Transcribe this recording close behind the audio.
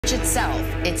itself.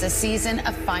 It's a season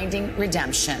of finding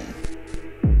redemption.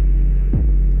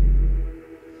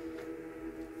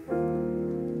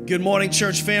 Good morning,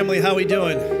 church family. How we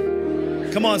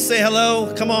doing? Come on, say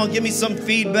hello. Come on, give me some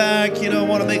feedback. I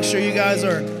want to make sure you guys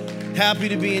are happy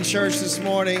to be in church this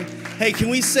morning. Hey, can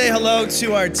we say hello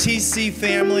to our TC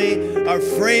family, our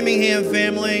Framingham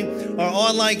family, our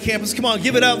online campus? Come on,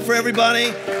 give it up for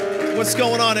everybody. What's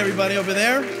going on, everybody over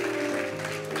there?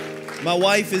 My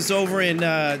wife is over in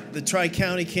the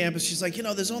Tri-County campus. She's like,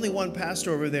 there's only one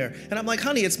pastor over there. And I'm like,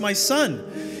 honey, it's my son.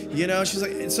 She's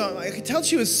like, so I could tell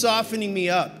she was softening me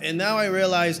up. And now I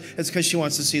realize it's because she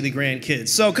wants to see the grandkids.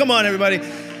 So come on, everybody.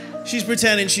 She's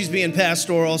pretending she's being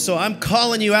pastoral. So I'm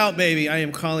calling you out, baby. I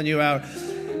am calling you out.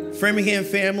 Framingham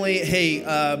family, hey,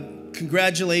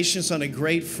 congratulations on a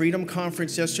great Freedom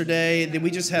Conference yesterday.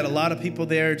 We just had a lot of people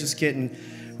there just getting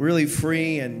really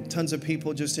free, and tons of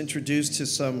people just introduced to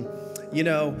some,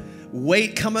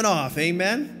 weight coming off.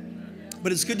 Amen?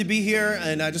 But it's good to be here,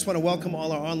 and I just want to welcome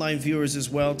all our online viewers as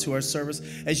well to our service.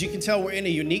 As you can tell, we're in a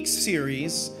unique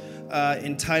series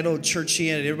entitled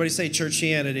Churchianity. Everybody say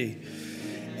Churchianity.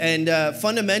 And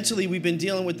fundamentally, we've been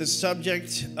dealing with the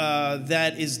subject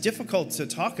that is difficult to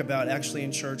talk about actually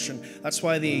in church, and that's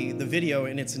why the video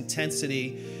in its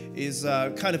intensity is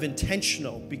kind of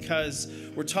intentional, because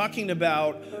we're talking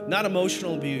about not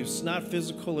emotional abuse, not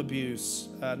physical abuse,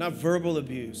 not verbal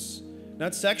abuse,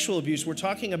 not sexual abuse. We're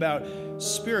talking about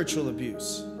spiritual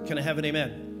abuse. Can I have an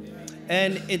amen?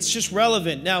 And it's just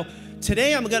relevant. Now,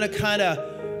 today I'm going to kind of,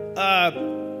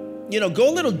 go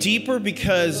a little deeper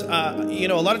because,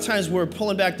 a lot of times we're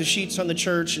pulling back the sheets on the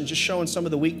church and just showing some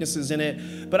of the weaknesses in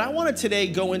it. But I want to today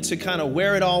go into kind of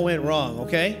where it all went wrong,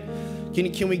 okay?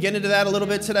 Can we get into that a little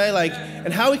bit today?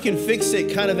 And how we can fix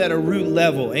it kind of at a root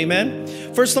level. Amen?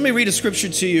 First, let me read a scripture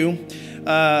to you.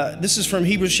 This is from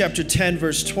Hebrews chapter 10,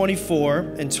 verse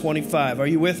 24 and 25. Are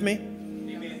you with me?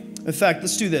 Amen. In fact,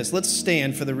 let's do this. Let's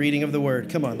stand for the reading of the word.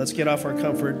 Come on, let's get off our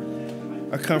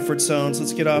comfort zones.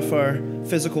 Let's get off our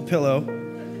physical pillow.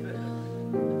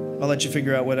 I'll let you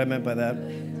figure out what I meant by that.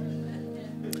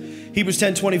 Hebrews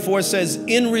 10:24 says,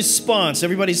 in response,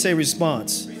 everybody say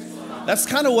response. That's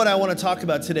kind of what I want to talk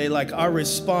about today, like our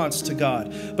response to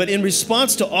God. But in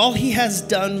response to all he has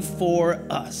done for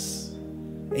us.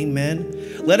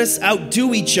 Amen. Let us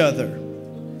outdo each other.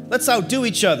 Let's outdo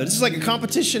each other. This is like a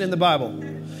competition in the Bible.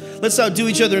 Let's outdo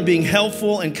each other in being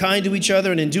helpful and kind to each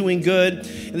other and in doing good.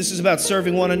 And this is about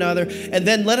serving one another. And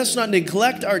then let us not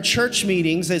neglect our church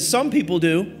meetings, as some people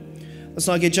do. Let's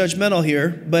not get judgmental here,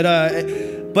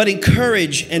 but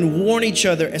encourage and warn each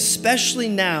other, especially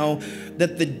now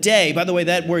that the day, by the way,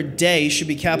 that word day should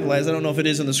be capitalized. I don't know if it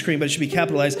is on the screen, but it should be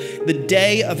capitalized. The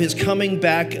day of his coming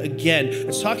back again.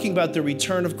 It's talking about the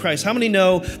return of Christ. How many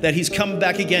know that he's coming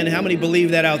back again? How many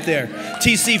believe that out there?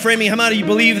 TC Framing, how many of you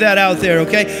believe that out there,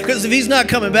 okay? Because if he's not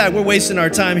coming back, we're wasting our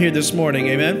time here this morning,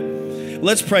 amen?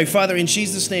 Let's pray. Father, in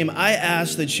Jesus' name, I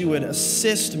ask that you would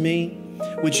assist me,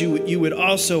 which you would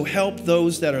also help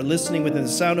those that are listening within the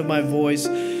sound of my voice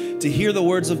to hear the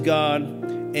words of God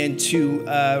and to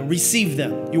receive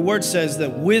them. Your word says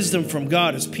that wisdom from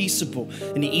God is peaceable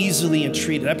and easily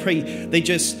entreated. I pray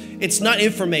it's not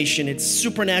information, it's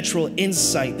supernatural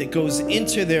insight that goes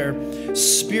into their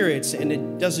spirits, and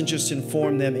it doesn't just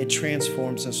inform them, it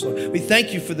transforms us, Lord. We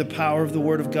thank you for the power of the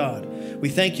word of God. We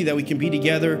thank you that we can be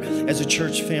together as a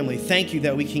church family. Thank you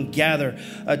that we can gather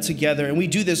together. And we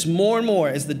do this more and more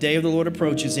as the day of the Lord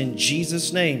approaches, in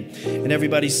Jesus' name. And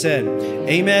everybody said,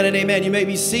 amen and amen. You may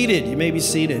be seated. You may be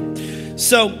seated.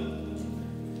 So,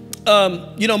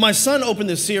 my son opened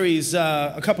this series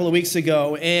a couple of weeks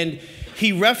ago, and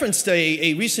he referenced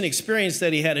a recent experience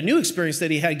that he had, a new experience that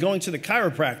he had going to the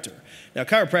chiropractor. Now,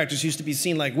 chiropractors used to be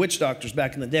seen like witch doctors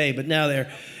back in the day, but now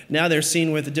they're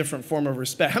seen with a different form of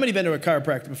respect. How many been to a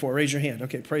chiropractor before? Raise your hand.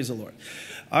 Okay, praise the Lord.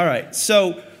 All right,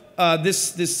 so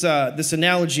this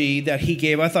analogy that he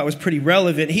gave, I thought was pretty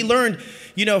relevant. He learned,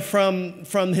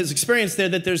 from his experience there,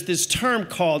 that there's this term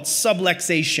called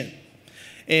subluxation.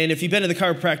 And if you've been to the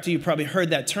chiropractor, you've probably heard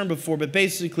that term before. But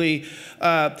basically,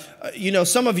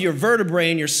 some of your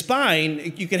vertebrae in your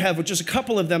spine, you can have just a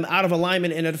couple of them out of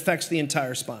alignment, and it affects the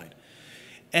entire spine.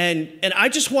 And I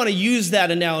just want to use that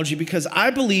analogy because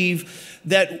I believe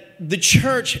that the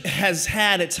church has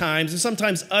had at times, and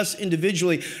sometimes us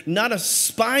individually, not a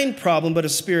spine problem, but a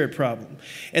spirit problem.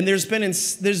 And there's been in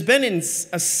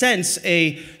a sense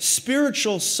a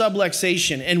spiritual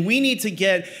subluxation, and we need to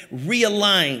get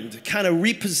realigned, kind of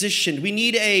repositioned. We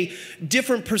need a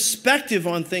different perspective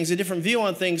on things, a different view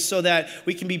on things, so that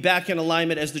we can be back in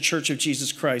alignment as the Church of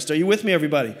Jesus Christ. Are you with me,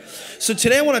 everybody? So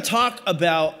today I want to talk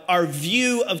about our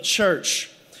view of church.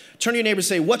 Turn to your neighbor and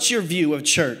say, what's your view of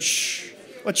church?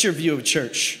 What's your view of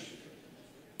church?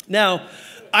 Now,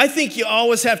 I think you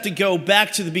always have to go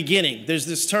back to the beginning. There's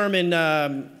this term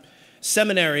in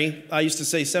seminary, I used to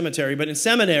say cemetery, but in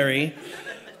seminary,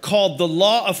 called the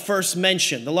law of first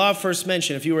mention. The law of first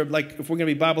mention. If we're going to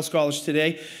be Bible scholars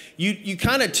today, you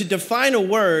kind of, to define a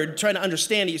word, trying to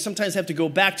understand it, you sometimes have to go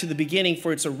back to the beginning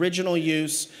for its original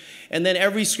use. And then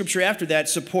every scripture after that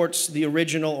supports the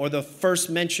original or the first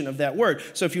mention of that word.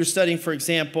 So if you're studying, for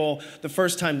example, the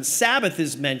first time Sabbath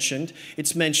is mentioned,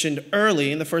 it's mentioned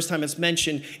early. And the first time it's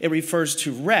mentioned, it refers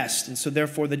to rest. And so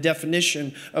therefore, the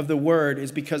definition of the word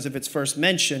is because of its first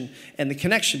mention and the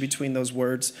connection between those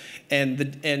words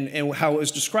and how it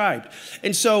was described.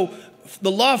 And so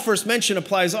the law of first mention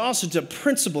applies also to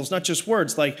principles, not just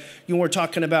words. Like, we're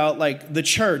talking about like the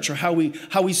church, or how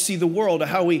we see the world, or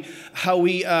how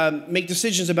we make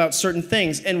decisions about certain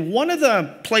things. And one of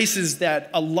the places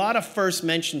that a lot of first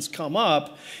mentions come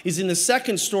up is in the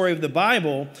second story of the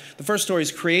Bible. The first story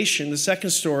is creation. The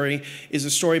second story is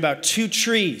a story about two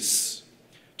trees.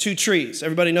 Two trees.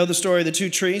 Everybody know the story of the two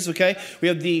trees, okay?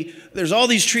 There's all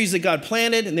these trees that God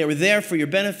planted, and they were there for your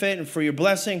benefit and for your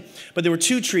blessing. But there were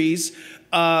two trees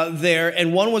there,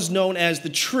 and one was known as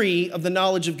the tree of the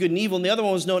knowledge of good and evil, and the other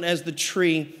one was known as the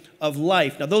tree of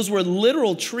life. Now, those were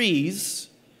literal trees,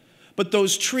 but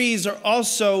those trees are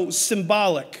also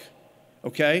symbolic,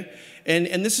 okay?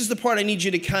 And this is the part I need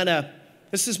you to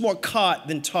this is more caught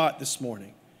than taught this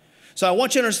morning. So I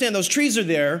want you to understand those trees are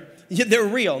there. They're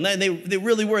real. They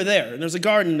really were there. And there's a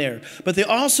garden there. But they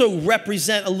also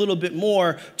represent a little bit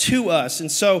more to us.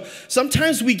 And so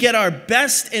sometimes we get our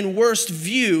best and worst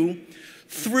view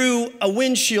through a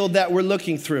windshield that we're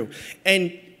looking through.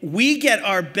 And we get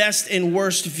our best and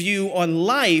worst view on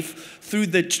life through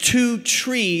the two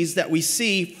trees that we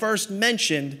see first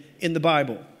mentioned in the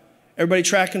Bible. Everybody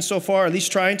tracking so far, at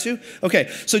least trying to?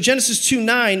 Okay, so Genesis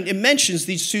 2:9, it mentions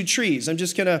these two trees. I'm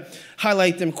just going to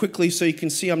highlight them quickly so you can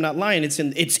see I'm not lying. It's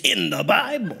in the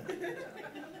Bible.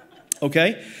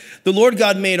 Okay? The Lord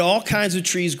God made all kinds of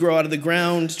trees grow out of the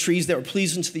ground, trees that were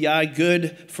pleasing to the eye,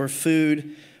 good for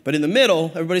food. But in the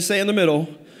middle, everybody say in the middle,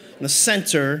 in the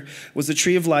center was the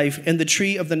tree of life and the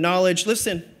tree of the knowledge,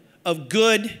 listen, of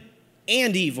good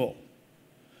and evil.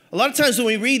 A lot of times when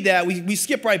we read that, we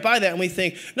skip right by that and we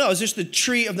think, no, it's just the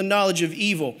tree of the knowledge of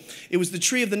evil. It was the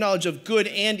tree of the knowledge of good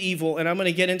and evil, and I'm going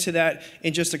to get into that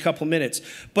in just a couple minutes.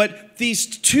 But these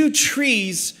two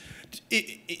trees,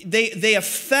 they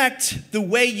affect the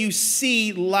way you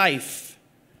see life,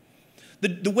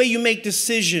 the way you make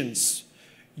decisions,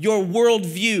 your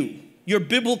worldview, your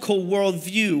biblical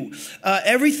worldview.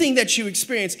 Everything that you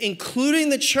experience, including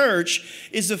the church,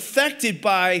 is affected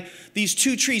by these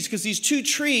two trees, because these two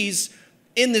trees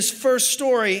in this first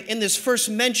story, in this first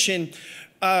mention,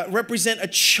 represent a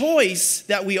choice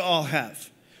that we all have.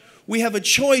 We have a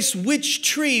choice which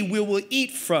tree we will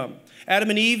eat from. Adam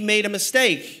and Eve made a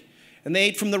mistake, and they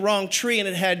ate from the wrong tree, and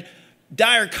it had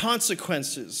dire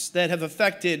consequences that have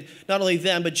affected not only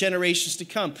them, but generations to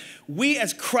come. We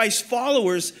as Christ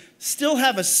followers still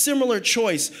have a similar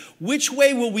choice. Which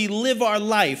way will we live our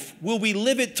life? Will we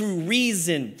live it through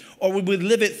reason, or will we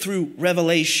live it through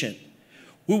revelation?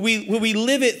 Will we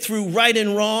live it through right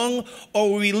and wrong,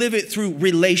 or will we live it through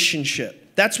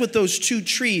relationship? That's what those two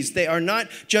trees, they are not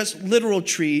just literal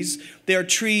trees. They are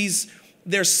trees,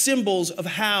 they're symbols of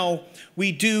how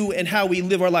we do and how we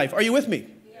live our life. Are you with me?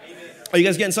 Are you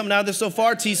guys getting something out of this so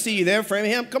far? TC, you there?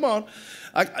 Framingham? Come on.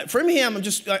 Framingham,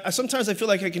 sometimes I feel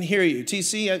like I can hear you.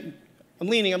 TC, I'm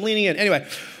leaning in. Anyway,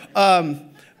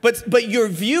 but your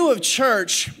view of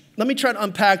church, let me try to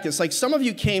unpack this. Like, some of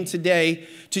you came today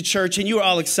to church and you were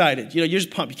all excited. You know, you're just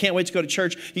pumped. You can't wait to go to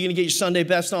church. You're going to get your Sunday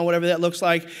best on, whatever that looks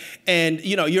like. And,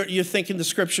 you know, you're thinking the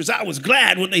scriptures. I was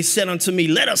glad when they said unto me,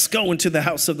 let us go into the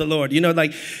house of the Lord. You know,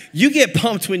 like, you get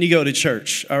pumped when you go to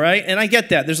church, all right? And I get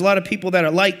that. There's a lot of people that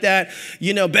are like that.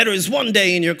 You know, better is one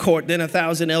day in your court than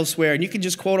 1,000 elsewhere. And you can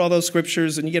just quote all those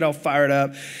scriptures and you get all fired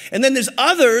up. And then there's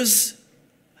others,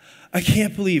 I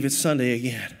can't believe it's Sunday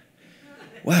again.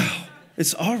 Wow,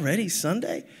 it's already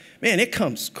Sunday? Man, it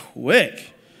comes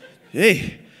quick.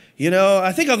 Hey, you know,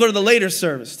 I think I'll go to the later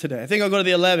service today. I think I'll go to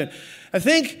the 11.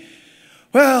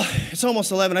 It's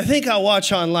almost 11. I think I'll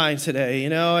watch online today, you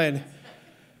know, and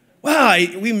wow,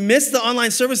 we missed the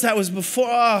online service that was before.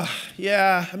 Oh,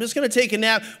 yeah, I'm just going to take a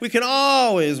nap. We can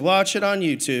always watch it on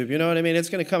YouTube. You know what I mean? It's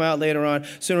going to come out later on,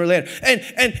 sooner or later.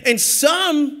 And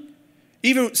some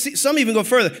even go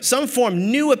further. Some form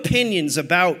new opinions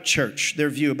about church, their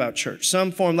view about church.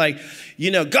 Some form like, you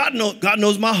know, God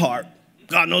knows my heart.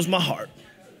 God knows my heart.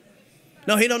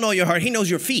 No, he don't know your heart. He knows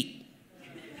your feet.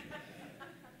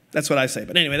 That's what I say.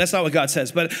 But anyway, that's not what God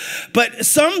says. But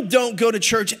some don't go to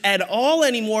church at all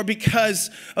anymore because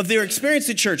of their experience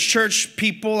at church. Church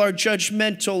people are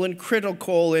judgmental and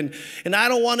critical, and I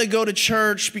don't want to go to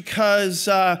church because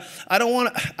I don't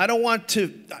want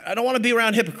to be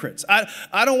around hypocrites.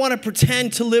 I don't want to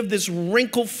pretend to live this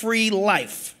wrinkle-free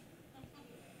life.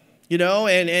 You know,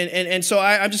 and so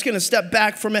I'm just going to step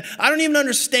back from it. I don't even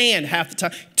understand half the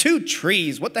time. 2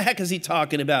 trees, what the heck is he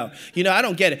talking about? You know, I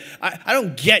don't get it. I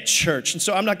don't get church, and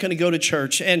so I'm not going to go to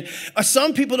church. And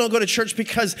some people don't go to church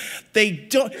because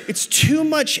it's too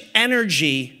much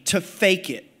energy to fake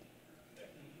it.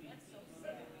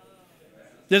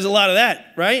 There's a lot of that,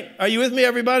 right? Are you with me,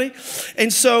 everybody?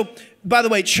 And so, by the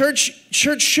way, church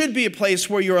should be a place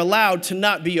where you're allowed to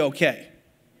not be okay.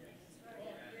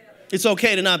 It's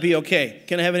okay to not be okay.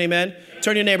 Can I have an amen?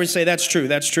 Turn to your neighbor and say, that's true,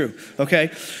 that's true,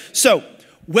 okay? So,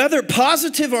 whether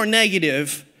positive or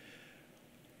negative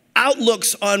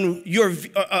outlooks on your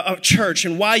church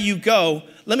and why you go,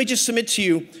 let me just submit to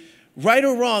you, right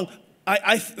or wrong,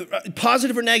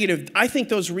 positive or negative, I think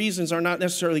those reasons are not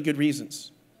necessarily good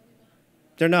reasons.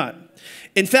 They're not.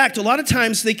 In fact, a lot of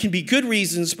times they can be good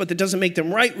reasons, but that doesn't make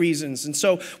them right reasons. And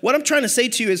so what I'm trying to say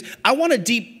to you is I want to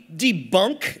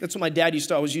debunk. That's what my dad used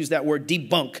to always use that word,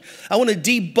 debunk. I want to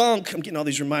debunk. I'm getting all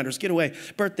these reminders. Get away.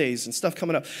 Birthdays and stuff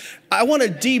coming up. I want to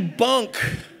debunk.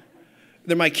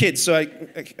 They're my kids, so I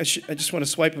just want to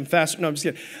swipe them faster. No, I'm just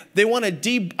kidding. I want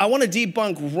to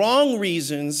debunk wrong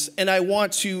reasons, and I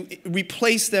want to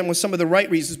replace them with some of the right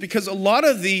reasons, because a lot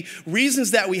of the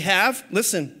reasons that we have,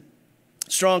 listen,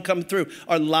 strong coming through,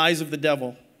 are lies of the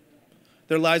devil.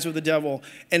 They're lies of the devil.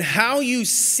 And how you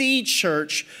see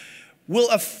church will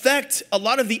affect a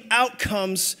lot of the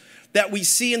outcomes that we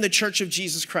see in the Church of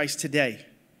Jesus Christ today.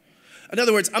 In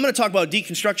other words, I'm going to talk about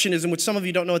deconstructionism, which some of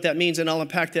you don't know what that means, and I'll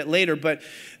unpack that later, but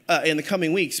in the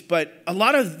coming weeks. But a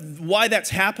lot of why that's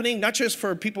happening, not just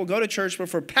for people who go to church, but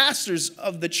for pastors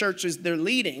of the churches they're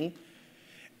leading,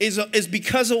 is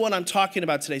because of what I'm talking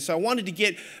about today. So I wanted to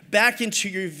get back into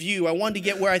your view. I wanted to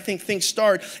get where I think things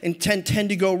start and tend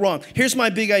to go wrong. Here's my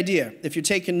big idea. If you're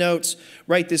taking notes,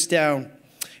 write this down.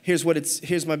 Here's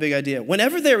my big idea.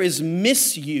 Whenever there is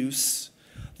misuse,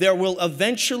 there will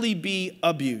eventually be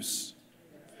abuse.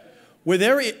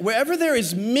 Wherever there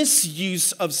is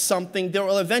misuse of something, there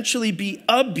will eventually be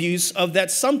abuse of that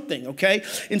something, okay?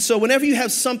 And so whenever you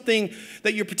have something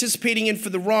that you're participating in for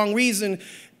the wrong reason,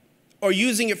 or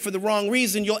using it for the wrong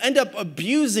reason, you'll end up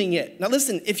abusing it. Now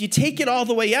listen, if you take it all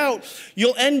the way out,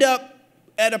 you'll end up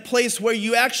at a place where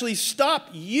you actually stop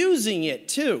using it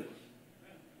too.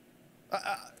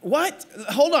 What?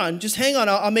 Hold on, just hang on,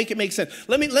 I'll make it make sense.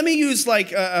 Let me use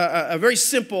like a very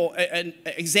simple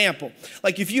example.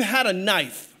 Like if you had a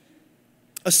knife,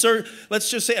 let's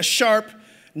just say a sharp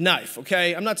knife,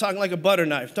 okay? I'm not talking like a butter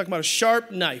knife, I'm talking about a sharp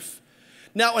knife.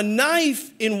 Now a knife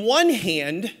in one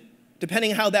hand,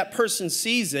 depending how that person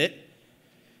sees it,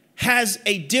 has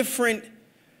a different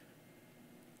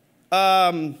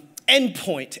end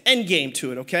game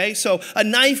to it, okay? So a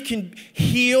knife can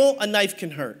heal, a knife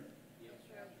can hurt.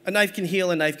 A knife can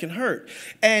heal, a knife can hurt.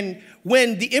 And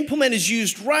when the implement is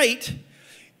used right,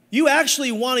 you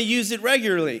actually want to use it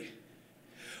regularly.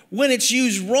 When it's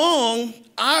used wrong,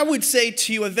 I would say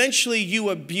to you, eventually you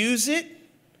abuse it.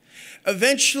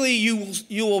 Eventually,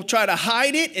 you will try to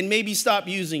hide it and maybe stop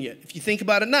using it. If you think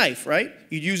about a knife, right?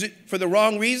 You use it for the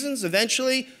wrong reasons.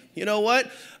 Eventually, you know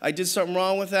what? I did something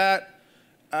wrong with that.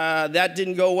 That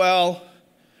didn't go well.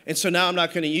 And so now I'm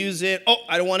not going to use it. Oh,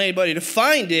 I don't want anybody to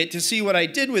find it to see what I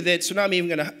did with it. So now I'm even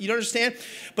going to, you don't understand?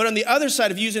 But on the other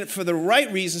side of using it for the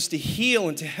right reasons, to heal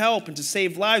and to help and to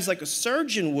save lives like a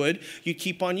surgeon would, you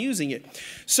keep on using it.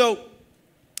 So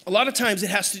a lot of times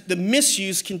the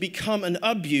misuse can become an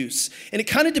abuse. And it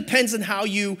kind of depends on how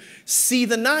you see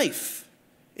the knife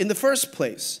in the first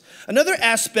place. Another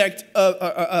aspect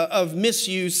of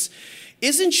misuse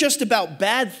isn't just about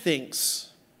bad things.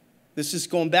 This is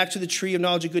going back to the tree of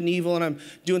knowledge of good and evil, and I'm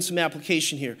doing some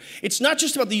application here. It's not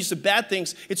just about the use of bad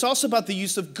things. It's also about the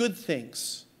use of good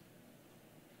things.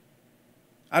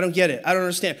 I don't get it. I don't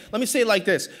understand. Let me say it like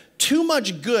this. Too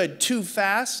much good too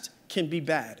fast can be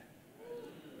bad.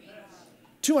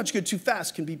 Too much good too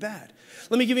fast can be bad.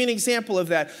 Let me give you an example of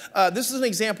that. This is an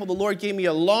example the Lord gave me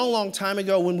a long, long time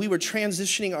ago when we were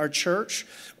transitioning our church.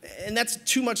 And that's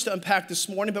too much to unpack this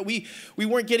morning, but we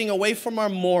weren't getting away from our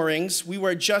moorings. We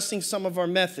were adjusting some of our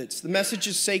methods. The message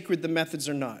is sacred, the methods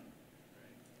are not.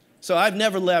 So I've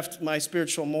never left my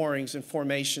spiritual moorings and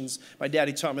formations. My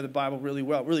daddy taught me the Bible really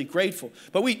well, really grateful.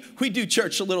 But we do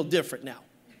church a little different now,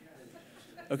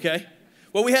 okay?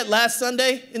 What we had last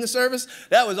Sunday in the service,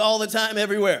 that was all the time,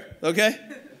 everywhere, okay?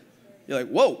 You're like,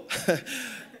 whoa.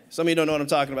 Some of you don't know what I'm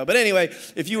talking about. But anyway,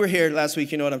 if you were here last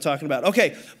week, you know what I'm talking about.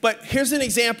 Okay, but here's an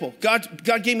example. God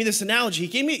gave me this analogy.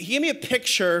 He gave me a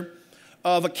picture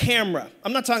of a camera.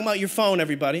 I'm not talking about your phone,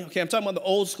 everybody. Okay, I'm talking about the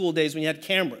old school days when you had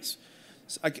cameras.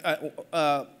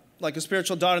 Like a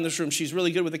spiritual daughter in this room, she's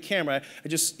really good with a camera. I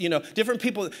just, different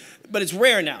people, but it's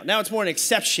rare now. Now it's more an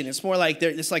exception. It's more like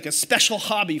it's like a special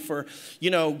hobby for,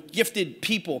 gifted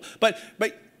people. But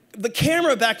the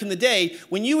camera back in the day,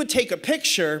 when you would take a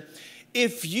picture,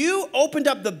 if you opened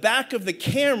up the back of the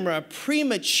camera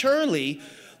prematurely,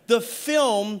 the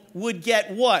film would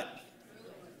get what?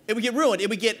 It would get ruined. It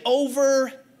would get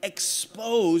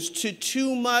overexposed to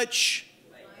too much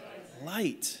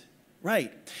light.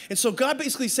 Right. And so God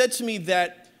basically said to me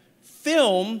that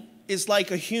film is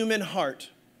like a human heart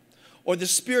or the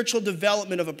spiritual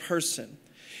development of a person.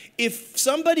 If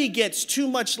somebody gets too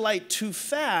much light too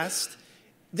fast,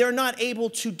 they're not able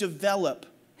to develop.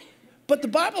 But the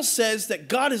Bible says that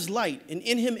God is light, and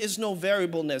in him is no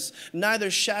variableness, neither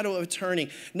shadow of turning,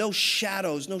 no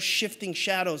shadows, no shifting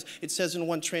shadows, it says in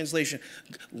one translation.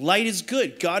 Light is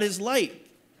good. God is light.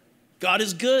 God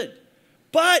is good.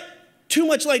 But too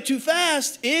much light too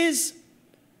fast is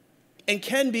and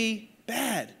can be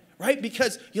bad, right?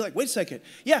 Because you're like, wait a second.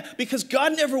 Yeah, because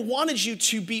God never wanted you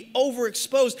to be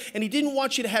overexposed, and he didn't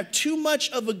want you to have too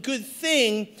much of a good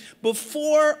thing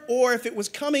before, or if it was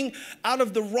coming out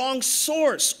of the wrong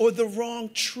source or the wrong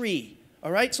tree.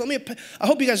 All right, so I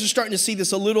hope you guys are starting to see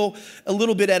this a little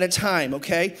bit at a time,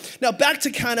 okay? Now back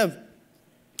to kind of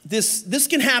this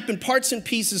can happen parts and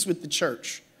pieces with the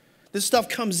church. This stuff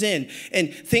comes in,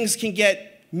 and things can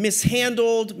get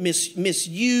mishandled,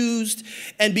 misused.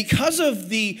 And because of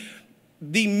the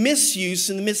misuse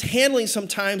and the mishandling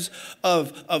sometimes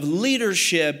of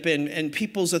leadership and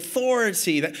people's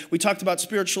authority, that we talked about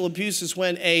spiritual abuse is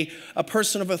when a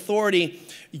person of authority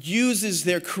uses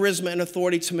their charisma and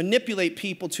authority to manipulate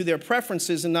people to their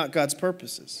preferences and not God's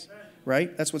purposes.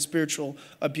 Right? That's what spiritual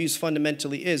abuse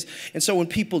fundamentally is. And so when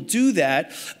people do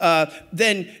that,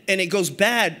 and it goes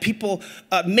bad, people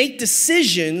make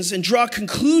decisions and draw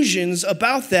conclusions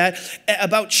about that,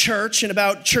 about church and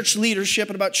about church leadership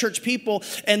and about church people,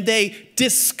 and they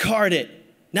discard it.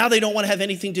 Now they don't want to have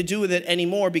anything to do with it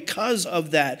anymore because of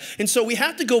that. And so we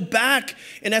have to go back,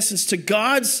 in essence, to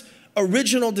God's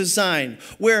original design,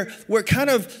 where kind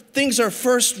of things are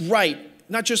first right.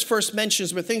 Not just first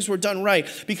mentions, but things were done right.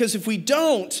 Because if we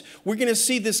don't, we're going to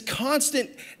see this constant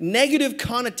negative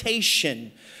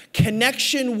connotation,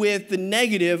 connection with the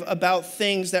negative about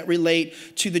things that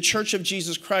relate to the Church of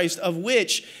Jesus Christ, of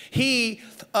which he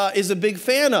is a big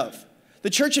fan of. The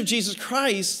Church of Jesus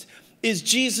Christ is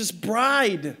Jesus'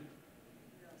 bride,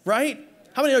 right?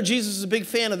 How many know Jesus is a big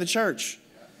fan of the church?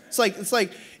 It's like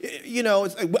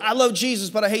I love Jesus,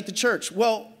 but I hate the church.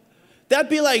 Well, that'd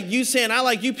be like you saying, I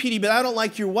like you, Petey, but I don't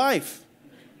like your wife.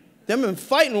 Them been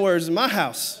fighting words in my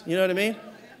house. You know what I mean?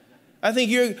 I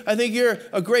think you're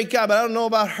a great guy, but I don't know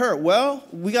about her. Well,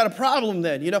 we got a problem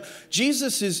then.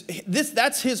 Jesus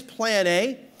that's his plan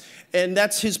A, and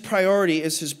that's his priority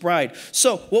is his bride.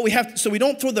 So we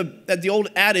don't throw the old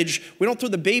adage, we don't throw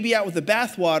the baby out with the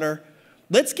bathwater.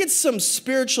 Let's get some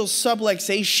spiritual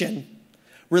subluxation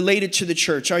related to the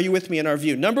church. Are you with me in our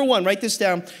view? Number one, write this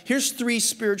down. Here's 3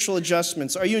 spiritual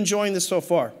adjustments. Are you enjoying this so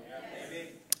far? Yeah.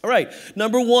 All right.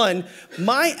 Number one,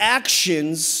 my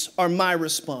actions are my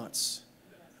response.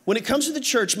 When it comes to the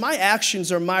church, my actions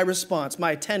are my response.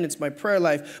 My attendance, my prayer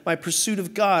life, my pursuit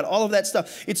of God, all of that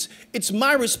stuff. It's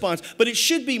my response, but it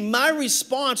should be my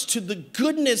response to the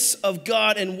goodness of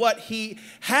God and what he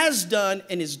has done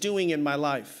and is doing in my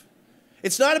life.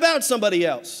 It's not about somebody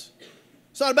else.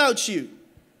 It's not about you.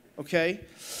 Okay?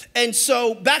 And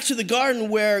so back to the garden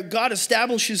where God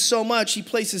establishes so much, he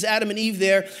places Adam and Eve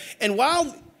there. And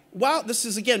while this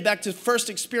is, again, back to first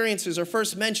experiences or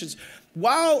first mentions,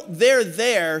 while they're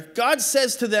there, God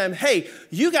says to them, hey,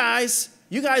 you guys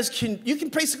can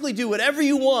basically do whatever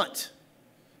you want.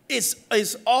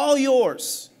 It's all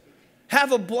yours.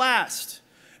 Have a blast.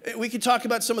 We could talk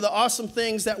about some of the awesome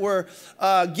things that were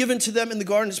given to them in the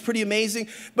garden. It's pretty amazing.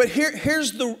 But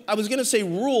here's I was going to say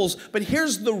rules, but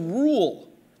here's the rule.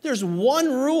 There's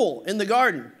one rule in the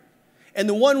garden. And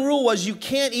the one rule was you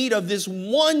can't eat of this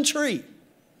one tree.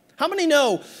 How many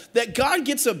know that God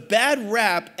gets a bad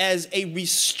rap as a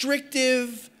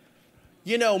restrictive,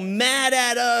 mad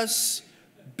at us,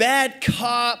 bad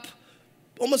cop,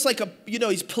 almost like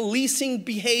he's policing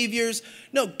behaviors.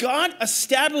 No, God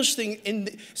established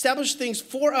things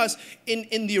for us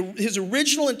his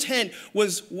original intent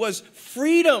was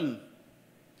freedom,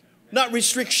 not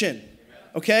restriction.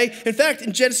 okay? In fact,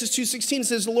 in Genesis 2:16, it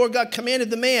says, the Lord God commanded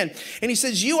the man, and he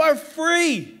says, you are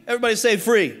free. Everybody say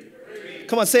free. Free.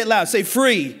 Come on, say it loud. Say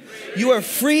free. Free. You are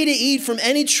free to eat from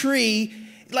any tree,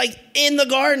 like in the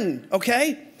garden,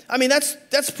 okay? I mean,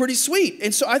 that's pretty sweet.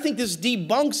 And so I think this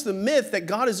debunks the myth that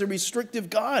God is a restrictive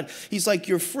God. He's like,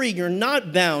 you're free, you're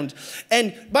not bound.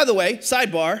 And by the way,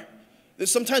 sidebar,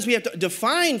 sometimes we have to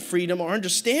define freedom or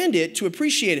understand it to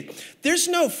appreciate it. There's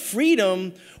no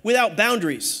freedom without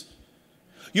boundaries.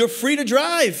 You're free to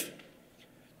drive.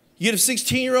 You get a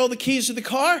 16-year-old the keys to the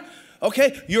car.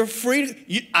 Okay, you're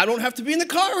free. I don't have to be in the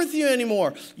car with you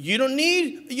anymore. You don't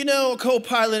need, a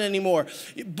co-pilot anymore.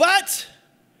 But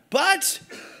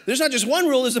there's not just one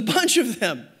rule, there's a bunch of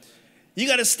them. You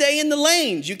got to stay in the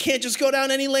lanes. You can't just go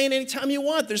down any lane anytime you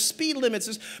want. There's speed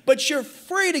limits, but you're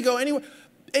free to go anywhere.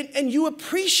 And you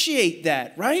appreciate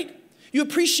that, right? You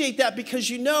appreciate that because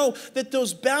you know that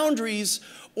those boundaries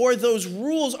or those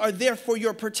rules are there for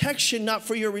your protection, not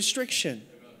for your restriction.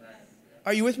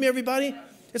 Are you with me, everybody?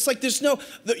 It's like there's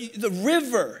the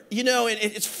river, and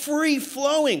it's free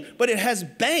flowing, but it has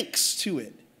banks to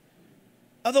it.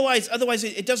 Otherwise,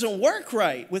 it doesn't work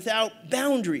right without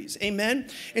boundaries. Amen?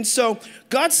 And so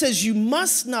God says you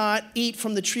must not eat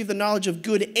from the tree of the knowledge of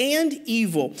good and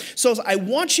evil. So I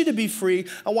want you to be free.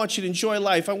 I want you to enjoy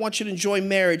life. I want you to enjoy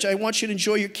marriage. I want you to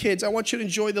enjoy your kids. I want you to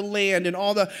enjoy the land and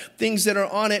all the things that are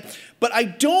on it. But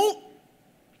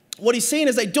what he's saying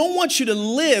is I don't want you to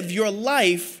live your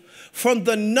life from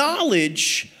the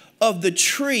knowledge of the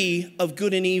tree of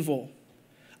good and evil.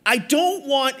 I don't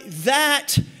want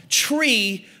that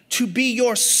tree to be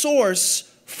your source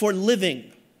for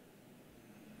living.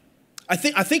 I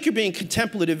think you're being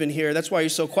contemplative in here. That's why you're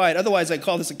so quiet. Otherwise, I'd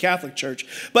call this a Catholic church.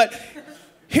 But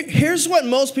here's what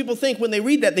most people think when they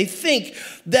read that. They think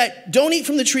that don't eat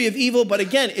from the tree of evil, but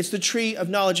again, it's the tree of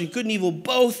knowledge of good and evil.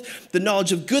 Both the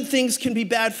knowledge of good things can be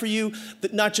bad for you,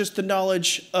 but not just the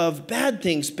knowledge of bad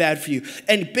things bad for you.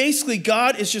 And basically,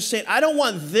 God is just saying, I don't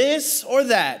want this or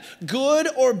that, good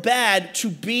or bad, to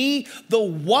be the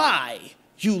why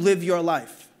you live your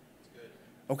life.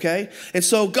 Okay? And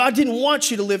so God didn't want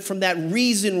you to live from that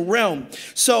reason realm.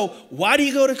 So why do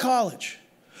you go to college?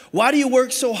 Why do you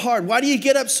work so hard? Why do you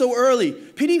get up so early?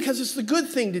 PD, because it's the good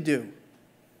thing to do.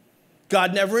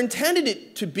 God never intended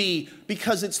it to be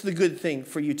because it's the good thing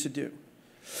for you to do.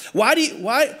 Why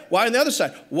on the other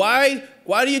side? Why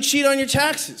do you cheat on your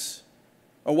taxes?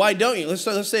 Or why don't you? Let's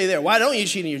stay there. Why don't you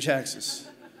cheat on your taxes?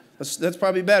 That's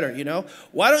probably better,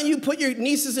 Why don't you put your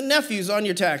nieces and nephews on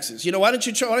your taxes? Why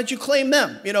don't you claim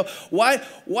them? Why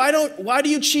do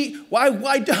you cheat? Why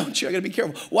don't you? I got to be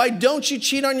careful. Why don't you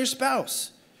cheat on your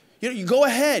spouse? You go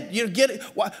ahead. Get it.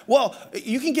 Well,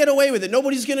 you can get away with it.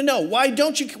 Nobody's going to know. Why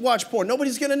don't you watch porn?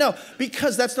 Nobody's going to know.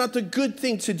 Because that's not the good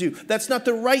thing to do. That's not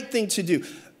the right thing to do.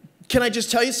 Can I just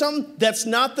tell you something? That's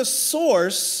not the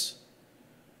source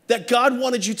that God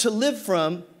wanted you to live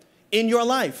from in your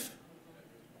life.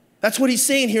 That's what he's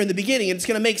saying here in the beginning, and it's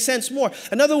going to make sense more.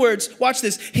 In other words, watch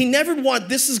this. He never want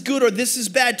this is good or this is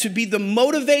bad to be the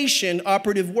motivation,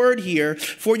 operative word here,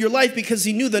 for your life, because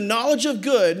he knew the knowledge of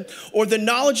good or the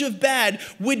knowledge of bad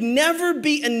would never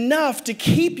be enough to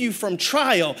keep you from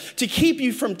trial, to keep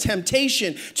you from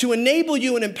temptation, to enable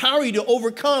you and empower you to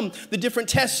overcome the different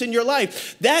tests in your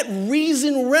life. That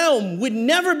reason realm would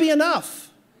never be enough.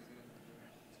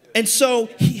 And so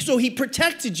he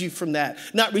protected you from that,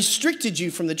 not restricted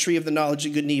you from the tree of the knowledge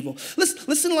of good and evil.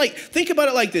 Think about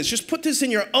it like this. Just put this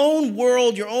in your own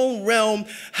world, your own realm.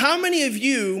 How many of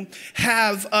you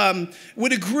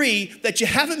would agree that you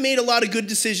haven't made a lot of good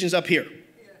decisions up here?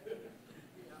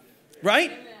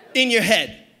 Right? In your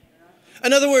head.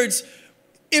 In other words,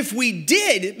 if we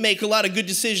did make a lot of good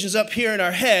decisions up here in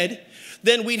our head,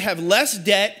 then we'd have less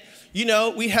debt.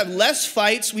 We'd have less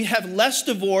fights, we'd have less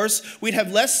divorce, we'd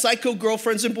have less psycho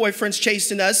girlfriends and boyfriends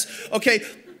chasing us, okay?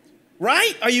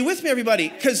 Right? Are you with me, everybody?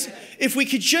 Because if we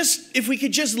could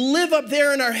just live up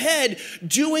there in our head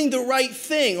doing the right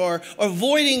thing or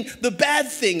avoiding the bad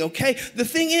thing, okay? The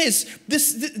thing is,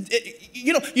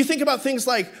 you think about things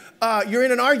like you're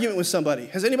in an argument with somebody.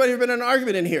 Has anybody ever been in an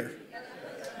argument in here?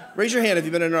 Raise your hand if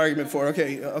you've been in an argument before.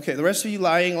 Okay, the rest of you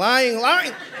lying.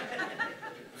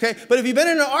 Okay, but if you've been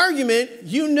in an argument,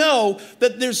 you know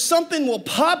that there's something will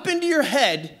pop into your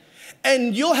head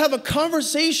and you'll have a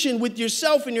conversation with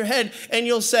yourself in your head and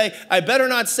you'll say, I better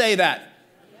not say that.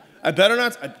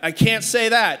 I can't say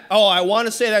that. Oh, I want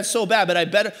to say that so bad,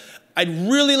 but I'd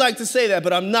really like to say that,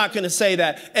 but I'm not going to say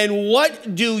that. And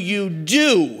what do?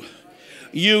 You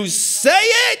say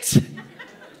it.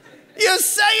 You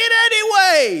say it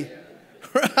anyway,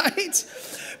 right?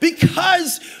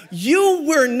 Because you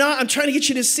were not, I'm trying to get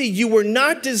you to see, you were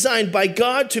not designed by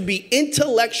God to be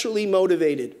intellectually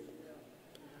motivated.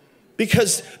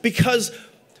 Because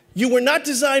you were not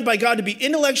designed by God to be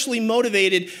intellectually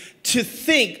motivated to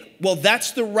think, well,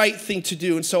 that's the right thing to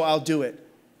do, and so I'll do it.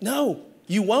 No,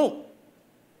 you won't.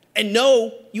 And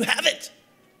no, you haven't.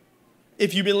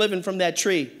 If you've been living from that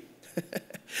tree.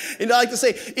 And I like to say,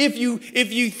 if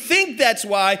you think that's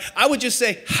why, I would just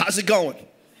say, how's it going?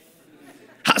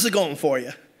 How's it going for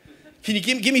you? Can you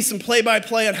give me some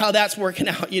play-by-play on how that's working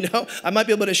out, you know? I might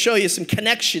be able to show you some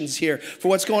connections here for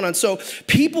what's going on. So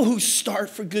people who start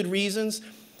for good reasons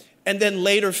and then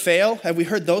later fail, have we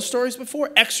heard those stories before?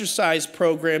 Exercise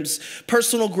programs,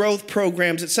 personal growth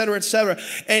programs, et cetera, et cetera.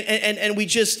 And and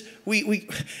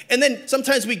then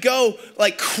sometimes we go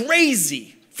like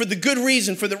crazy for the good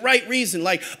reason, for the right reason.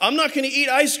 Like, I'm not going to eat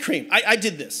ice cream. I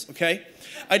did this, okay?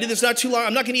 I did this not too long.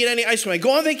 I'm not going to eat any ice cream. I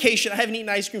go on vacation. I haven't eaten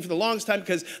ice cream for the longest time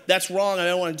because that's wrong. I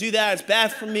don't want to do that. It's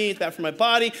bad for me. It's bad for my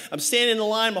body. I'm standing in the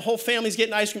line. My whole family's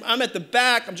getting ice cream. I'm at the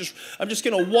back. I'm just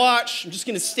going to watch. I'm just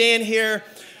going to stand here.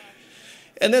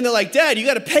 And then they're like, Dad, you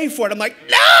got to pay for it. I'm like,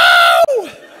 no!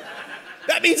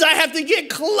 That means I have to get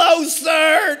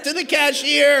closer to the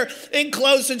cashier and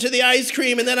closer to the ice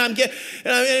cream. And then I'm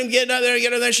getting out there.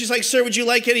 And then she's like, sir, would you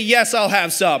like any? Yes, I'll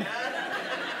have some.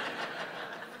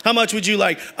 How much would you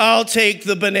like? I'll take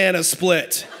the banana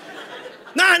split.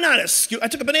 Not a scoop. I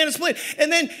took a banana split.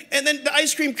 And then the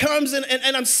ice cream comes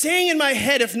and I'm saying in my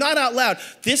head, if not out loud,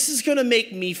 this is going to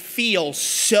make me feel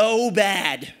so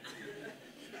bad.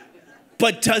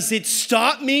 But does it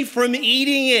stop me from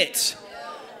eating it?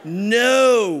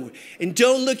 No. And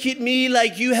don't look at me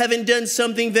like you haven't done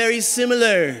something very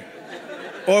similar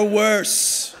or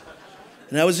worse.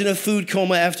 And I was in a food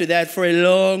coma after that for a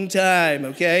long time,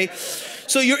 okay?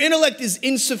 So your intellect is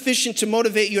insufficient to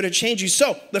motivate you or to change you.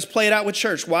 So let's play it out with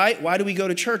church. Why? Why do we go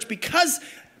to church? Because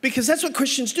that's what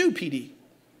Christians do, PD.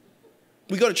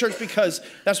 We go to church because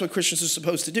that's what Christians are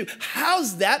supposed to do.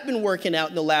 How's that been working out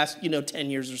in the last, 10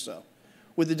 years or so?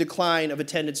 With the decline of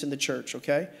attendance in the church,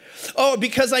 okay? Oh,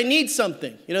 because I need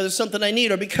something. There's something I need.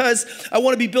 Or because I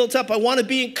want to be built up. I want to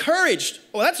be encouraged.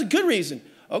 Well, that's a good reason.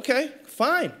 Okay,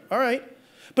 fine. All right.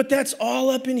 But that's all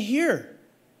up in here.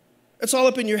 It's all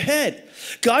up in your head.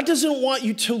 God doesn't want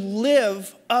you to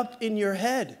live up in your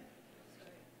head.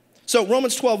 So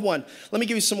Romans 12:1. Let me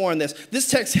give you some more on this. This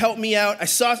text helped me out.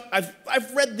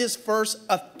 I've read this verse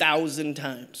 1,000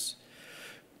 times.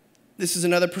 This is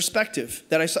another perspective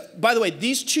that I saw. By the way,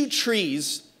 these two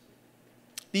trees,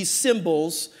 these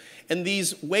symbols, and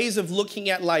these ways of looking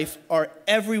at life are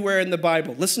everywhere in the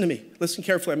Bible. Listen to me. Listen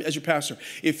carefully as your pastor.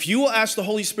 If you will ask the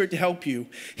Holy Spirit to help you,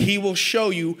 he will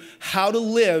show you how to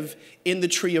live in the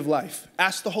tree of life.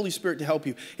 Ask the Holy Spirit to help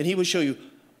you, and he will show you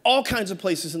all kinds of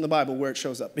places in the Bible where it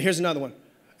shows up. But here's another one,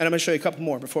 and I'm going to show you a couple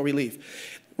more before we leave.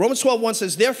 Romans 12:1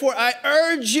 says, therefore I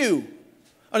urge you,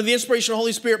 under the inspiration of the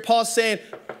Holy Spirit, Paul's saying,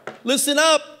 listen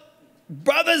up,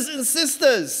 brothers and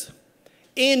sisters,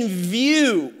 in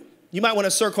view. You might want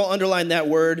to circle, underline that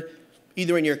word,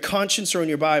 either in your conscience or in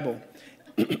your Bible.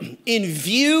 In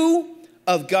view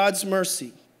of God's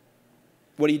mercy,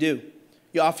 what do?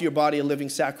 You offer your body a living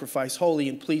sacrifice, holy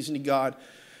and pleasing to God,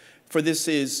 for this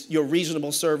is your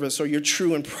reasonable service or your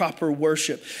true and proper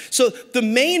worship. So the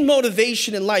main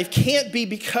motivation in life can't be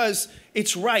because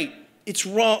it's right, it's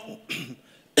wrong.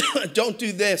 Don't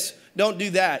do this, don't do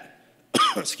that.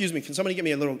 Excuse me, can somebody get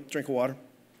me a little drink of water?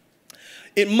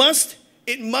 It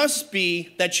must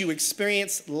be that you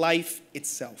experience life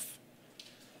itself.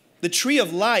 The tree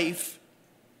of life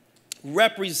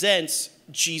represents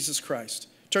Jesus Christ.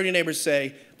 Turn to your neighbors,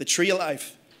 say, the tree of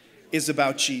life is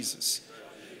about Jesus.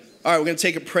 All right, we're going to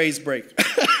take a praise break.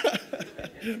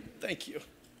 Thank you.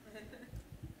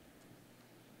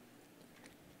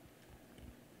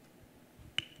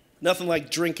 Nothing like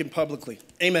drinking publicly.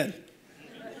 Amen.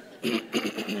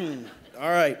 All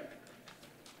right.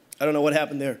 I don't know what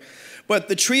happened there. But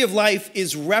the tree of life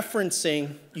is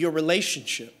referencing your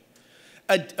relationship.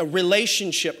 A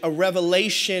relationship, a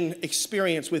revelation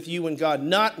experience with you and God,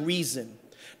 not reason,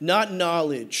 not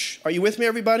knowledge. Are you with me,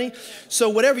 everybody? So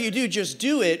whatever you do, just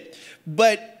do it,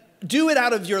 but do it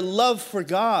out of your love for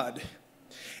God.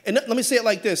 And let me say it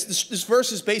like this. This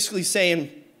verse is basically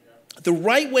saying the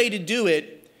right way to do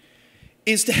it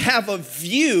is to have a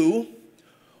view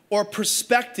or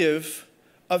perspective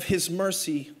of his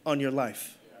mercy on your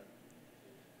life.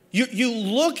 You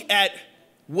look at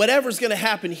whatever's going to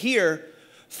happen here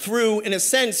through, in a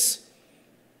sense,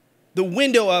 the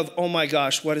window of, oh my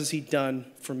gosh, what has he done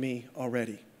for me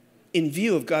already? In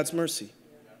view of God's mercy.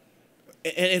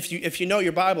 And if you know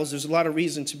your Bibles, there's a lot of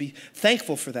reason to be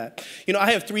thankful for that. You know,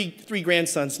 I have three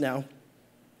grandsons now.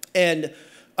 And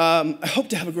I hope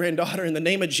to have a granddaughter in the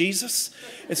name of Jesus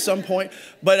at some point.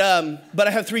 But I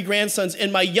have three grandsons.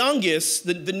 And my youngest,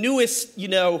 the newest, you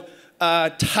know,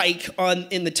 tyke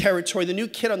in the territory, the new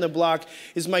kid on the block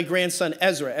is my grandson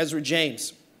Ezra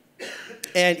James.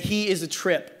 And he is a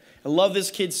trip. I love this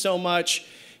kid so much.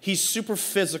 He's super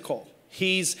physical.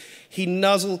 He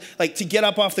nuzzles, like to get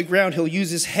up off the ground, he'll use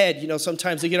his head, you know,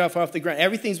 sometimes to get off the ground.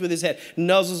 Everything's with his head.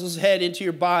 Nuzzles his head into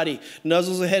your body,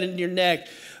 nuzzles his head into your neck.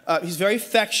 He's very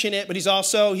affectionate, but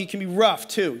he can be rough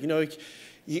too. You know,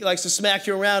 he likes to smack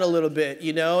you around a little bit,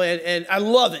 you know, and I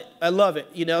love it,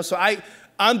 you know. So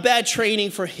I'm bad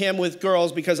training for him with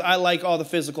girls because I like all the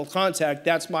physical contact.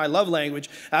 That's my love language.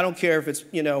 I don't care if it's,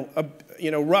 you know,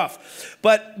 rough.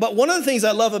 But one of the things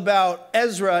I love about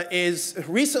Ezra is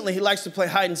recently he likes to play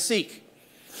hide and seek.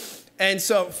 And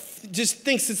so just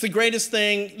thinks it's the greatest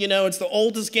thing. You know, it's the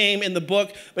oldest game in the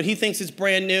book, but he thinks it's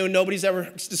brand new. Nobody's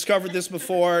ever discovered this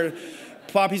before.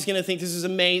 Poppy's going to think this is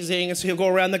amazing. And so he'll go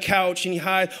around the couch and he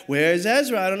hides. Where's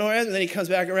Ezra? I don't know where Ezra is. And then he comes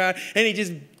back around and he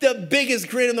just, the biggest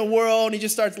grin in the world. And he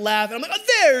just starts laughing. I'm like, oh,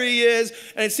 there he is.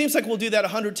 And it seems like we'll do that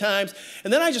 100 times.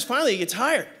 And then I just finally get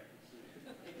tired.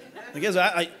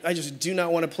 Like, I just do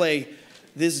not want to play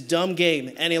this dumb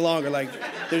game any longer. Like,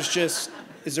 is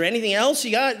there anything else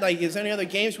you got? Like, is there any other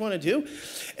games you want to do?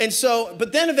 And so,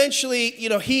 but then eventually, you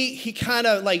know, he kind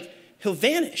of like, he'll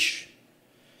vanish.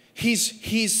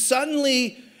 He's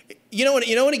suddenly, you know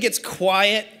when it gets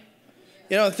quiet?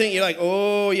 You know, you're like,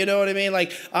 oh, you know what I mean?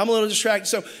 Like, I'm a little distracted.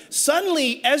 So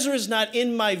suddenly, Ezra's not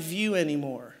in my view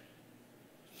anymore.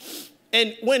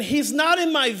 And when he's not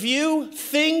in my view,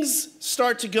 things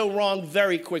start to go wrong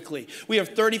very quickly. We have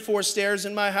 34 stairs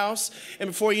in my house. And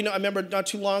before you know, I remember not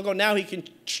too long ago, now he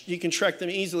can trek them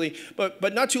easily.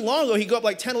 But not too long ago, he'd go up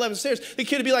like 10, 11 stairs. The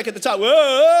kid would be like at the top,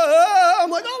 whoa, I'm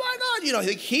like, oh my God. You know,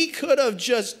 he could have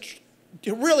just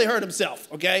really hurt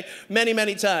himself, okay? Many,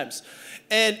 many times.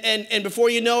 And before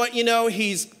you know it, you know,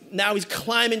 he's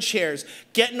climbing chairs,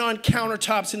 getting on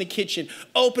countertops in the kitchen,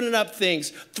 opening up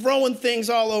things, throwing things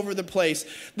all over the place.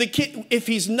 The kid, if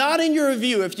he's not in your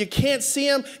view, if you can't see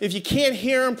him, if you can't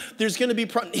hear him, there's going to be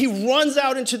problems. He runs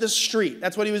out into the street.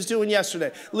 That's what he was doing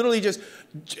yesterday. Literally just,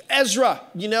 Ezra,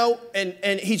 you know,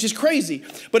 and he's just crazy.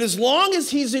 But as long as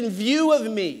he's in view of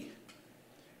me,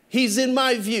 he's in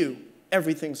my view,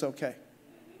 everything's okay.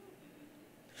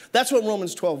 That's what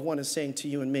Romans 12:1 is saying to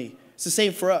you and me. It's the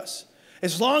same for us.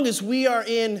 As long as we are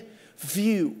in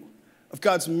view of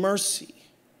God's mercy,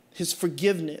 his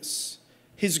forgiveness,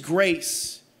 his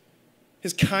grace,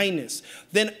 his kindness,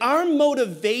 then our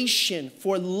motivation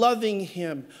for loving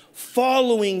him,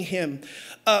 following him,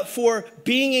 for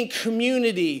being in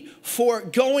community, for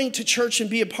going to church and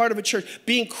be a part of a church,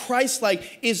 being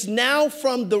Christ-like, is now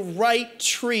from the right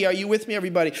tree. Are you with me,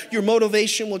 everybody? Your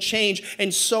motivation will change,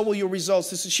 and so will your results.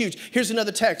 This is huge. Here's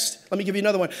another text. Let me give you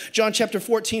another one. John chapter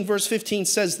 14, verse 15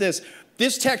 says this.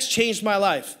 This text changed my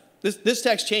life. This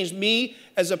text changed me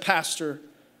as a pastor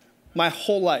my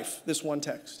whole life, this one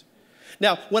text.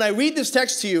 Now, when I read this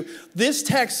text to you, this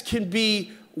text can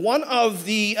be one of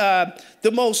the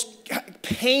most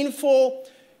painful,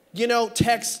 you know,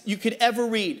 texts you could ever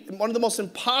read. One of the most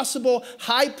impossible,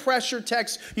 high-pressure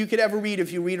texts you could ever read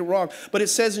if you read it wrong. But it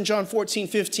says in John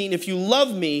 14:15, if you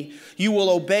love me, you will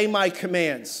obey my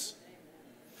commands.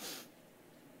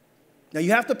 Now,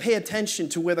 you have to pay attention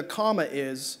to where the comma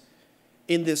is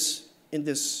in this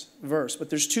verse. But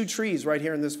there's two trees right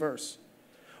here in this verse.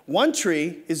 One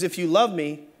tree is if you love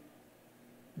me,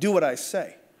 do what I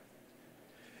say.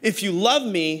 If you love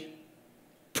me,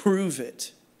 prove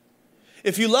it.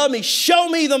 If you love me, show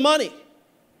me the money.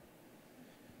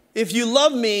 If you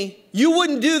love me, you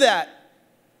wouldn't do that.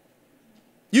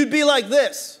 You'd be like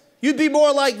this. You'd be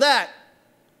more like that.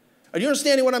 Are you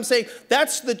understanding what I'm saying?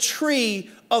 That's the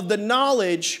tree of the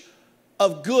knowledge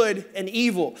of good and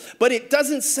evil. But it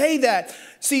doesn't say that.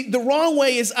 See, the wrong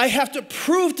way is I have to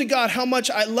prove to God how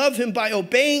much I love him by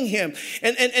obeying him.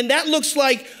 And that looks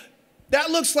like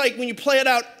when you play it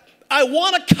out, I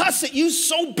want to cuss at you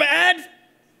so bad,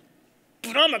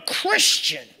 but I'm a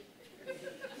Christian.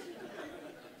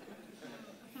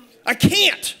 I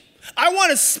can't. I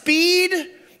want to speed.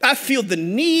 I feel the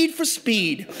need for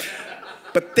speed.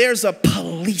 But there's a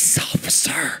police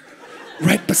officer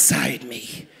right beside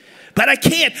me. But I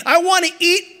can't. I want to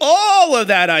eat all of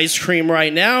that ice cream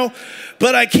right now,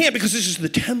 but I can't because this is the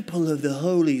temple of the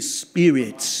Holy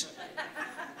Spirit.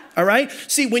 All right?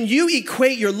 See, when you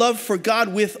equate your love for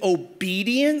God with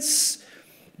obedience,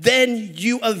 then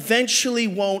you eventually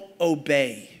won't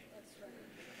obey.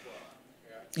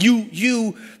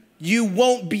 you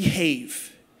won't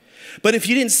behave. But if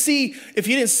you didn't see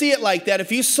it like that,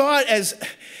 if you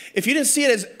didn't see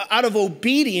it as out of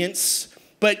obedience,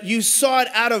 but you saw it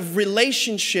out of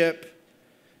relationship,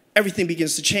 everything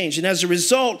begins to change. And as a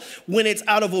result, when it's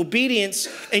out of obedience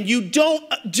and you don't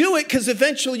do it because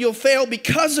eventually you'll fail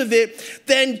because of it,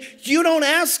 then you don't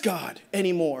ask God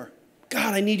anymore.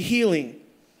 God, I need healing.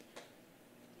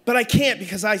 But I can't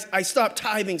because I stopped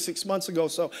tithing 6 months ago,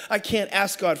 so I can't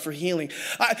ask God for healing.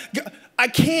 I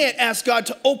can't ask God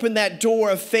to open that door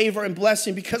of favor and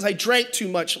blessing because I drank too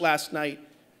much last night.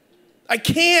 I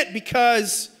can't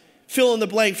because fill in the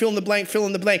blank, fill in the blank, fill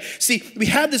in the blank. See, we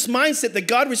have this mindset that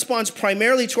God responds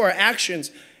primarily to our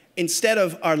actions instead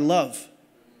of our love.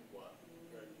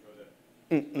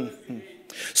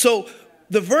 So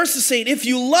the verse is saying, if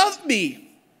you love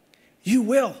me, you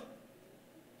will.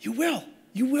 You will.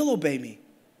 You will obey me.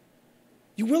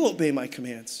 You will obey my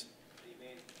commands.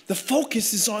 The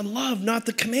focus is on love, not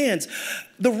the commands.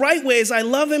 The right way is I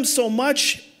love him so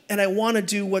much and I want to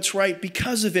do what's right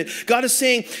because of it. God is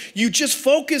saying, you just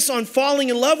focus on falling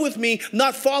in love with me,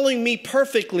 not following me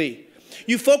perfectly.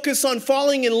 You focus on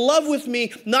falling in love with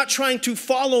me, not trying to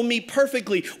follow me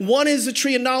perfectly. One is the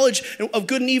tree of knowledge of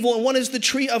good and evil, and one is the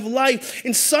tree of life.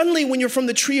 And suddenly, when you're from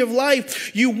the tree of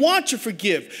life, you want to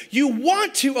forgive. You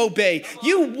want to obey.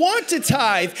 You want to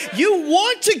tithe. You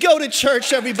want to go to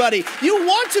church, everybody. You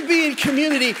want to be in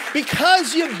community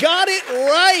because you've got it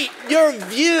right. Your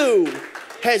view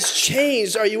has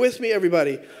changed. Are you with me,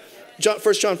 everybody? 1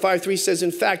 John 5:3 says,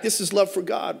 in fact, this is love for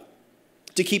God,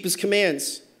 to keep his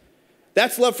commands.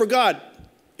 That's love for God.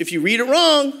 If you read it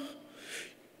wrong,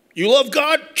 you love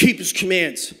God, keep his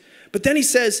commands. But then he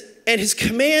says, and his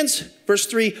commands, verse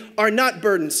 3, are not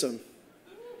burdensome.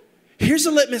 Here's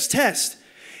a litmus test.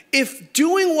 If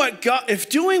doing what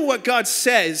God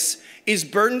says is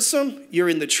burdensome, you're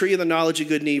in the tree of the knowledge of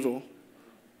good and evil.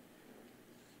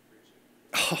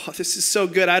 Oh, this is so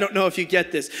good. I don't know if you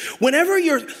get this. Whenever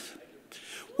you're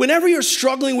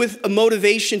struggling with a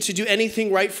motivation to do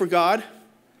anything right for God,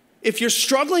 if you're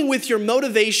struggling with your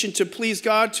motivation to please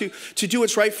God, to do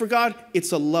what's right for God,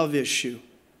 it's a love issue.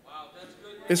 Wow, that's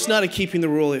good. It's not a keeping the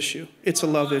rule issue. It's a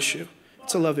love issue.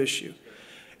 It's a love issue.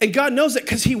 And God knows that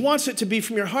because he wants it to be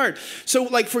from your heart. So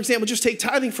like, for example, just take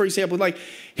tithing, for example. Like,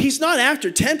 he's not after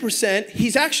 10%.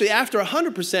 He's actually after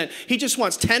 100%. He just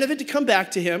wants 10 of it to come back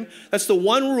to him. That's the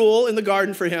one rule in the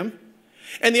garden for him.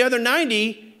 And the other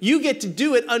 90, you get to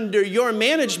do it under your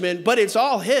management, but it's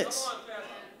all his.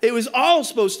 It was all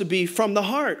supposed to be from the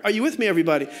heart. Are you with me,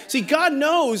 everybody? See, God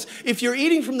knows if you're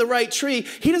eating from the right tree,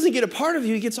 he doesn't get a part of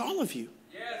you, he gets all of you.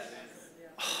 Yes.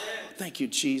 Oh, thank you,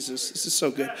 Jesus. This is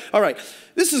so good. All right.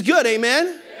 This is good,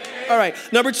 amen? All right.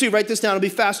 Number 2, write this down. I'll be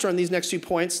faster on these next 2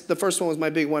 points. The first one was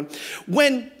my big one.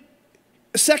 When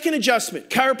second adjustment,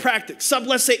 chiropractic,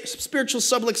 spiritual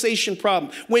subluxation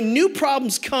problem. When new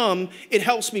problems come, it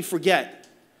helps me forget.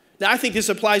 Now, I think this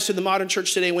applies to the modern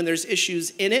church today when there's issues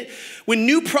in it. When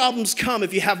new problems come,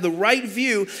 if you have the right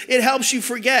view, it helps you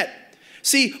forget.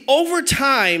 See, over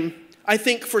time, I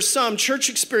think for some, church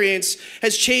experience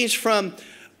has changed from,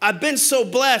 I've been so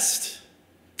blessed,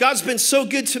 God's been so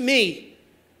good to me.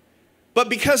 But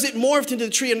because it morphed into the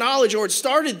tree of knowledge, or it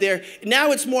started there,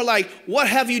 now it's more like, what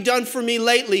have you done for me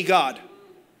lately, God?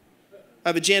 I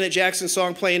have a Janet Jackson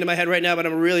song playing in my head right now, but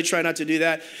I'm really trying not to do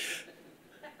that.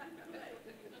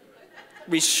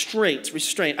 Restraint.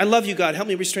 I love you, God. Help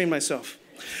me restrain myself.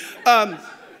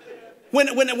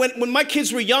 When my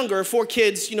kids were younger, 4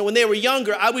 kids, when they were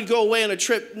younger, I would go away on a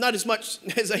trip, not as much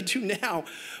as I do now,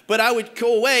 but I would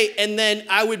go away and then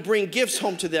I would bring gifts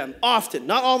home to them often.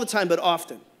 Not all the time, but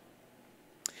often.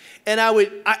 And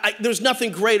there's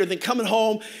nothing greater than coming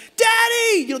home,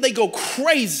 Daddy! They go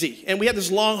crazy. And we had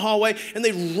this long hallway, and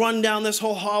they'd run down this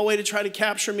whole hallway to try to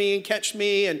capture me and catch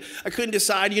me. And I couldn't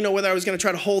decide, whether I was going to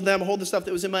try to hold the stuff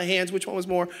that was in my hands, which one was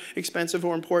more expensive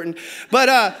or important. But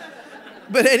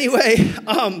anyway,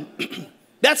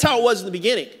 that's how it was in the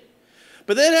beginning.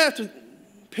 But then after a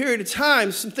period of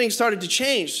time, some things started to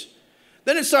change.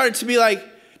 Then it started to be like,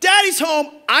 Daddy's home.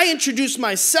 I introduce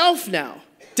myself now.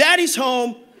 Daddy's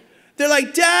home. They're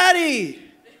like, Daddy,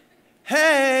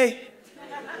 hey,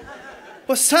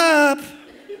 what's up?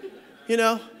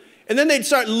 And then they'd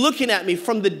start looking at me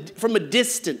from a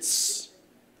distance,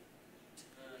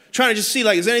 trying to just see,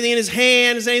 like, is there anything in his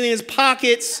hand? Is there anything in his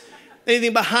pockets?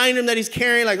 Anything behind him that he's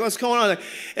carrying? Like, what's going on?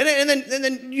 And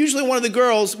then usually one of the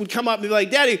girls would come up and be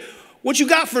like, Daddy, what you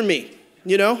got for me?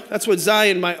 That's what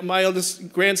Zion, my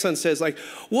eldest grandson, says. Like,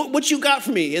 what you got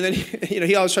for me? And then,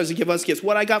 he always tries to give us gifts.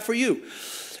 What I got for you?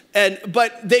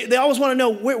 But they always want to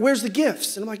know, where's the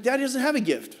gifts? And I'm like, Daddy doesn't have a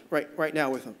gift right now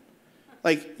with him.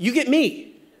 Like, you get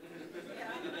me.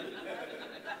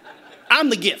 I'm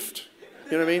the gift.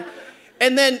 You know what I mean?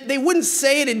 And then they wouldn't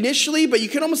say it initially, but you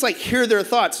can almost like hear their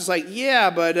thoughts. It's like, yeah,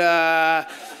 but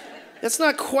that's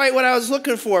not quite what I was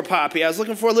looking for, Poppy. I was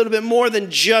looking for a little bit more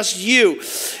than just you,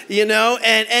 you know?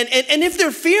 And if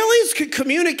their feelings could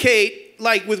communicate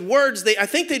like with words, I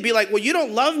think they'd be like, well, you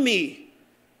don't love me.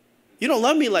 You don't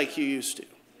love me like you used to.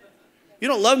 You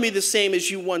don't love me the same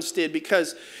as you once did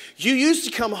because you used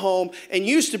to come home and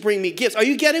used to bring me gifts. Are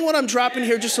you getting what I'm dropping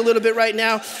here just a little bit right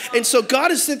now? And so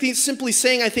God is simply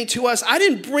saying, I think, to us, I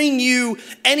didn't bring you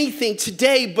anything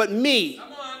today but me.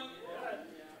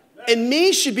 And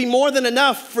me should be more than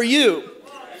enough for you.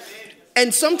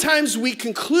 And sometimes we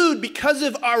conclude because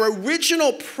of our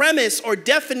original premise or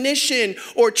definition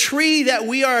or tree that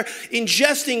we are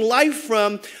ingesting life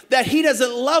from, that he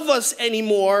doesn't love us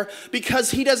anymore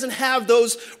because he doesn't have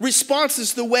those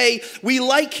responses the way we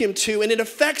like him to. And it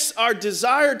affects our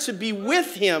desire to be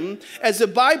with him as a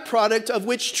byproduct of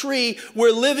which tree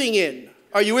we're living in.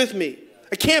 Are you with me?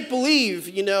 I can't believe,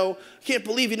 you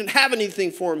didn't have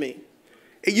anything for me.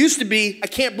 It used to be, I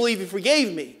can't believe he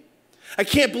forgave me. I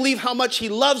can't believe how much he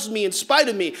loves me in spite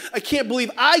of me. I can't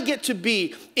believe I get to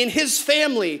be in his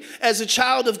family as a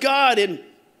child of God. And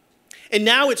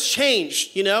now it's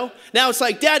changed, you know? Now it's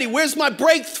like, Daddy, where's my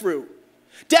breakthrough?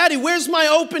 Daddy, where's my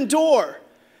open door?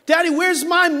 Daddy, where's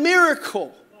my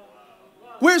miracle?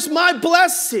 Where's my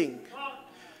blessing?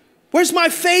 Where's my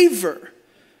favor?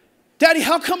 Daddy,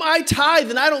 how come I tithe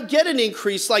and I don't get an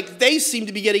increase like they seem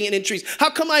to be getting an increase?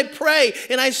 How come I pray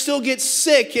and I still get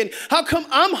sick? And how come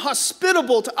I'm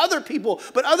hospitable to other people,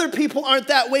 but other people aren't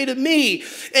that way to me?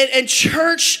 And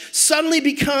church suddenly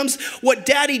becomes what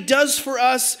Daddy does for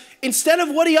us instead of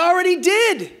what he already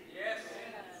did. Yes.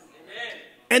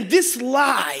 And this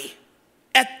lie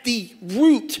at the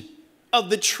root of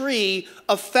the tree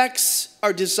affects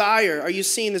our desire. Are you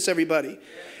seeing this, everybody?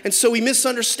 And so we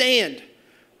misunderstand.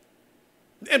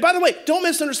 And by the way, don't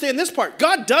misunderstand this part.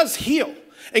 God does heal.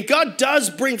 And God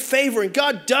does bring favor. And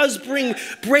God does bring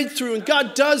breakthrough. And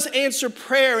God does answer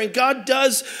prayer. And God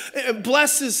does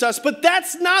blesses us. But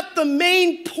that's not the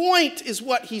main point, is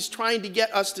what he's trying to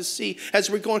get us to see as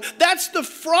we're going. That's the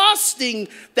frosting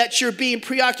that you're being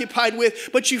preoccupied with.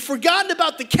 But you've forgotten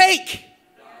about the cake.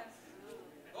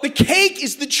 The cake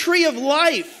is the tree of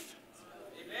life.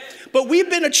 But we've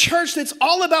been a church that's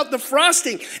all about the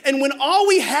frosting. And when all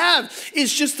we have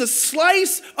is just a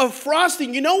slice of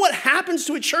frosting, you know what happens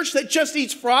to a church that just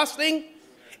eats frosting?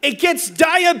 It gets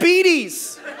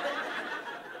diabetes.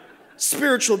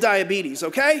 Spiritual diabetes,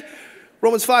 okay?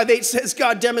 Romans 5:8 says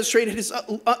God demonstrated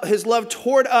his love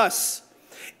toward us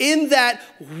in that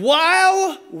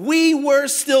while we were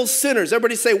still sinners.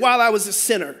 Everybody say, while I was a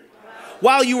sinner.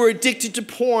 While you were addicted to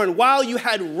porn, while you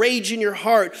had rage in your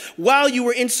heart, while you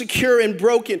were insecure and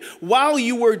broken, while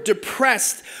you were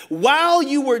depressed, while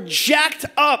you were jacked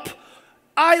up,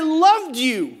 I loved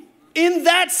you in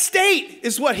that state,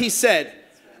 is what he said.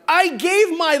 I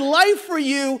gave my life for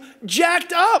you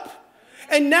jacked up.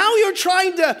 And now you're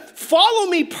trying to follow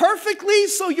me perfectly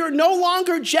so you're no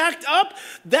longer jacked up?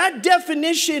 That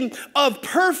definition of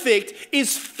perfect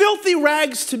is filthy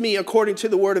rags to me, according to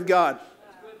the word of God.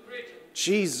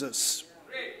 Jesus.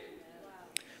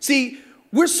 See,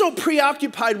 we're so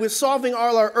preoccupied with solving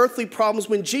all our earthly problems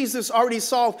when Jesus already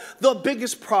solved the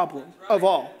biggest problem of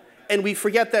all. And we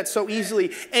forget that so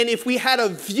easily. And if we had a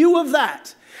view of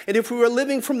that, and if we were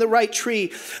living from the right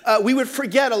tree, we would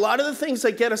forget a lot of the things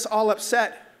that get us all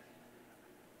upset.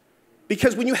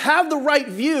 Because when you have the right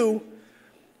view,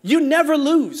 you never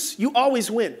lose. You always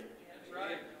win.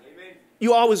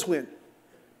 You always win.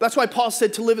 That's why Paul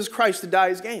said to live is Christ, to die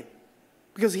is gain.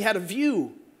 Because he had a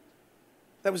view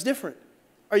that was different.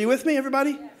 Are you with me,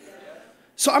 everybody?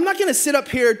 So I'm not going to sit up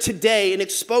here today and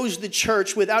expose the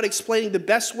church without explaining the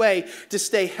best way to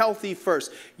stay healthy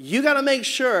first. You got to make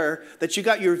sure that you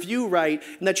got your view right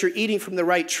and that you're eating from the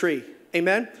right tree.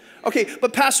 Amen? Okay,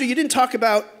 but Pastor, you didn't talk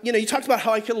about, you talked about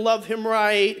how I can love him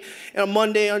right on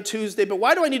Monday, on Tuesday, but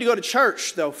why do I need to go to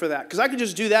church, though, for that? Because I could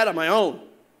just do that on my own.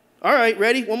 All right,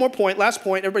 ready? One more point, last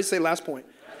point. Everybody say last point.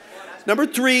 Number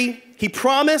 3, he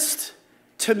promised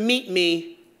to meet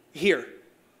me here.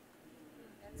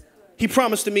 He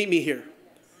promised to meet me here.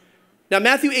 Now,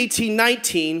 Matthew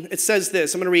 18:19, it says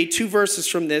this. I'm going to read 2 verses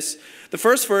from this. The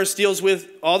first verse deals with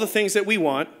all the things that we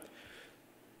want.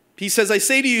 He says, I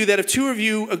say to you that if 2 of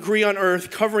you agree on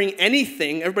earth covering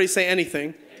anything, everybody say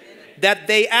anything, that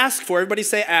they ask for, everybody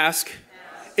say ask,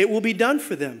 it will be done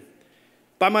for them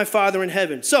by my Father in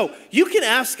heaven. So you can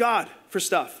ask God for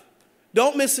stuff.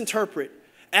 Don't misinterpret.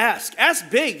 Ask. Ask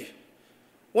big.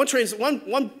 One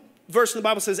verse in the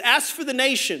Bible says, ask for the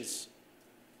nations.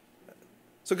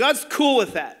 So God's cool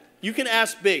with that. You can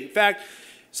ask big. In fact,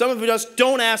 some of us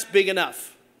don't ask big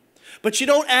enough. But you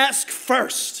don't ask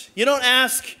first. You don't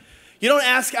ask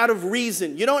out of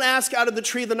reason. You don't ask out of the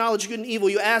tree of the knowledge of good and evil.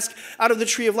 You ask out of the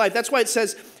tree of life. That's why it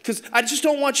says, because I just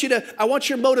don't want you to, I want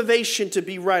your motivation to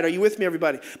be right. Are you with me,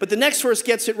 everybody? But the next verse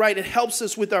gets it right. It helps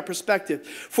us with our perspective.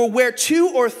 For where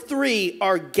 2 or 3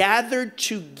 are gathered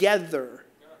together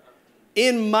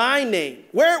in my name.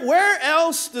 Where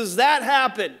else does that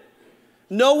happen?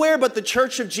 Nowhere but the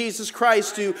church of Jesus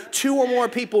Christ do 2 or more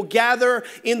people gather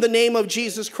in the name of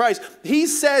Jesus Christ. He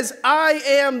says, I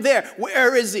am there.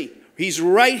 Where is he? He's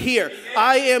right here.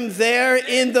 I am there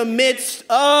in the midst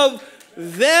of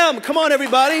them. Come on,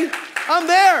 everybody. I'm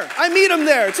there. I meet him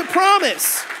there. It's a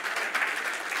promise.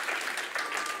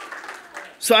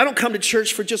 So I don't come to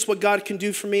church for just what God can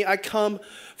do for me. I come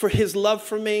for his love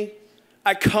for me.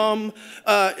 I come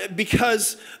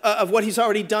because of what he's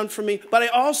already done for me. But I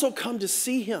also come to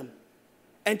see him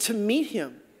and to meet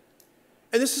him.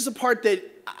 And this is a part that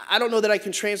I don't know that I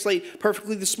can translate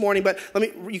perfectly this morning, but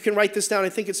you can write this down. I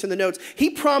think it's in the notes. He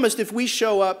promised if we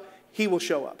show up, he will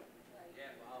show up.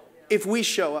 If we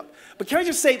show up. But can I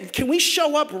just say, can we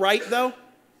show up right, though?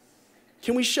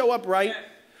 Can we show up right?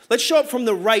 Let's show up from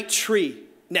the right tree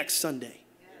next Sunday.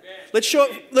 Let's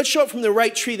show up from the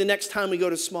right tree the next time we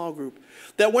go to small group.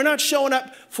 That we're not showing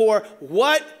up for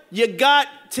what you got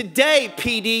today,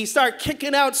 PD. Start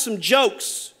kicking out some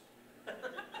jokes.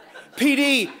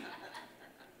 PD,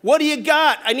 what do you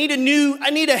got? I need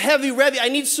a heavy revy. I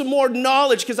need some more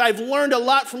knowledge because I've learned a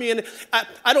lot from you. And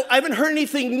I haven't heard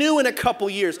anything new in a couple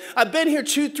years. I've been here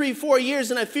 2, 3, 4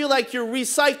 years and I feel like you're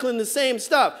recycling the same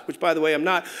stuff, which by the way, I'm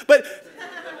not. But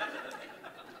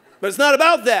it's not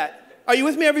about that. Are you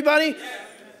with me, everybody?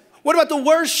 What about the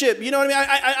worship? You know what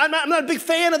I mean? I'm not a big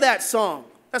fan of that song.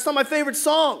 That's not my favorite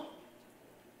song.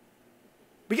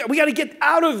 We got to get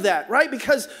out of that, right?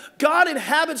 Because God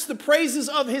inhabits the praises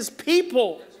of his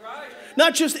people. That's right.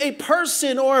 Not just a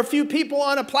person or a few people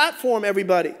on a platform,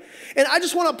 everybody. And I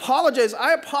just want to apologize.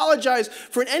 I apologize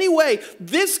for in any way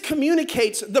this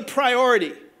communicates the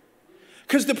priority.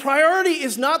 Because the priority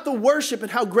is not the worship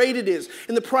and how great it is.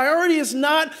 And the priority is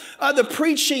not the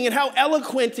preaching and how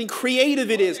eloquent and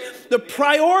creative it is. The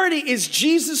priority is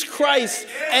Jesus Christ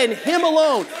and him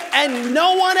alone. And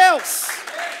no one else.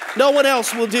 No one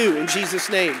else will do in Jesus'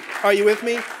 name. Are you with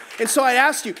me? And so I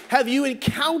ask you, have you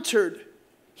encountered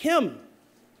him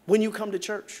when you come to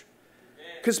church?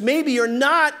 Because maybe you're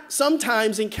not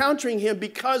sometimes encountering him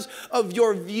because of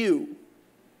your view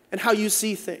and how you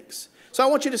see things. So I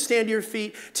want you to stand to your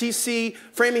feet. TC,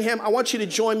 Framingham, I want you to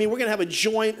join me. We're going to have a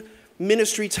joint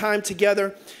ministry time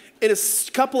together. In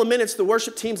a couple of minutes, the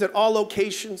worship teams at all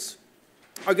locations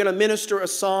are going to minister a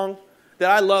song that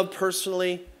I love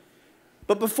personally.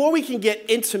 But before we can get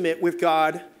intimate with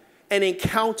God and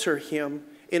encounter him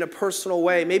in a personal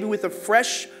way, maybe with a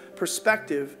fresh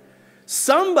perspective,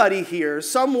 somebody here,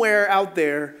 somewhere out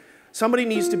there, somebody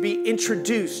needs to be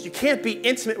introduced. You can't be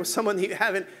intimate with someone that you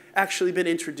haven't actually been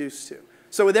introduced to.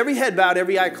 So with every head bowed,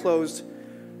 every eye closed,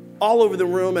 all over the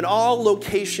room and all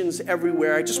locations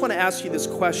everywhere, I just want to ask you this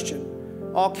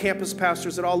question. All campus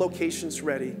pastors at all locations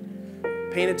ready,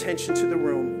 paying attention to the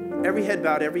room, every head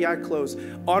bowed, every eye closed,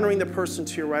 honoring the person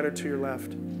to your right or to your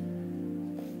left.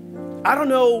 I don't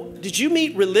know, did you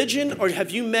meet religion or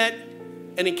have you met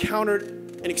and encountered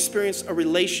and experienced a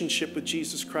relationship with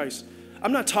Jesus Christ?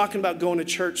 I'm not talking about going to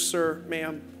church, sir,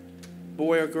 ma'am,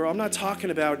 boy or girl. I'm not talking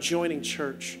about joining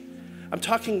church. I'm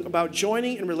talking about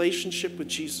joining in relationship with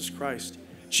Jesus Christ.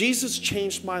 Jesus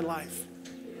changed my life,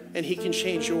 and he can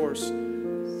change yours.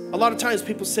 A lot of times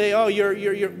people say, oh,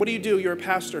 what do you do? You're a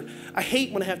pastor. I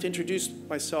hate when I have to introduce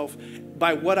myself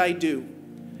by what I do,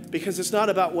 because it's not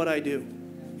about what I do.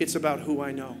 It's about who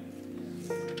I know.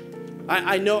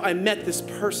 I know I met this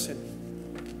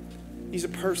person. He's a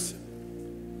person.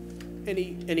 And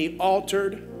he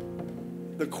altered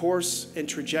the course and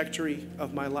trajectory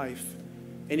of my life.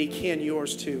 And he can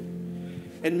yours too.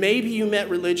 And maybe you met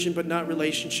religion but not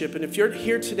relationship. And if you're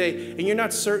here today and you're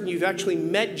not certain you've actually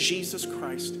met Jesus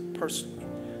Christ personally,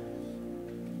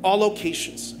 all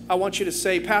locations, I want you to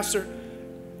say, Pastor,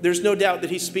 there's no doubt that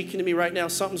he's speaking to me right now.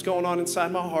 Something's going on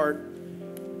inside my heart.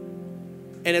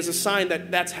 And as a sign that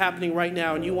that's happening right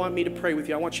now and you want me to pray with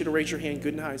you, I want you to raise your hand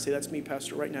good and high and say, that's me,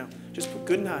 Pastor, right now. Just put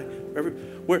good and high.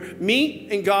 Where me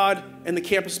and God and the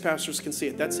campus pastors can see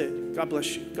it. That's it. God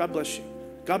bless you. God bless you.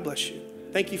 God bless you.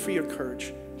 Thank you for your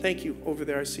courage. Thank you over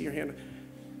there. I see your hand.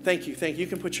 Thank you. Thank you. You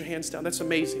can put your hands down. That's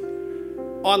amazing.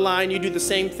 online, you do the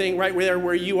same thing right there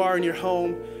where you are in your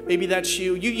home. Maybe that's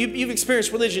you. You've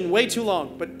experienced religion way too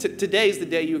long, but today is the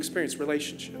day you experience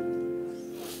relationship.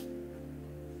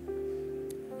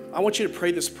 I want you to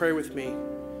pray this prayer with me.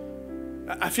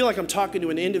 I feel like I'm talking to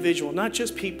an individual, not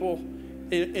just people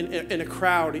in a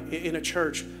crowd, in a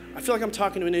church. I feel like I'm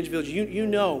talking to an individual. You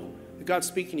know that God's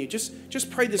speaking to you.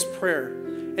 Just pray this prayer.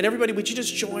 And everybody, would you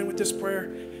just join with this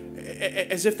prayer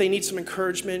as if they need some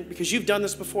encouragement? Because you've done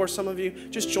this before, some of you.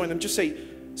 Just join them. Just say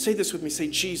this with me. Say,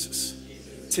 Jesus,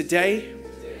 today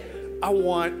I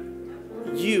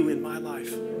want you in my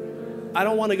life. I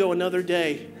don't want to go another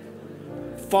day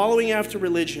following after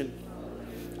religion.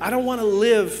 I don't want to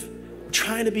live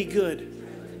trying to be good,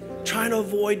 trying to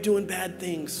avoid doing bad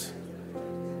things.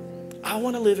 I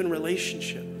want to live in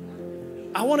relationship.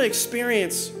 I want to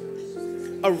experience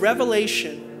a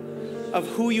revelation of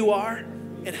who you are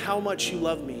and how much you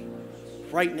love me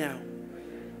right now.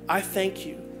 I thank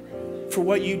you for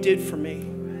what you did for me.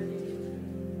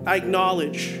 I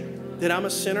acknowledge that I'm a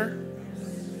sinner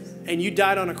and you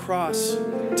died on a cross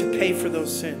to pay for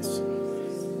those sins.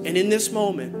 And in this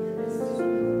moment,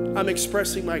 I'm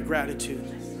expressing my gratitude.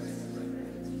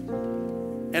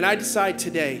 And I decide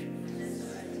today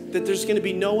that there's going to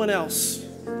be no one else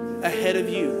ahead of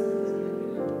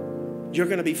you. You're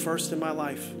going to be first in my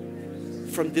life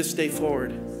from this day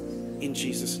forward, in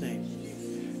Jesus'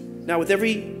 name. Now, with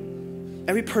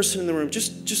every person in the room,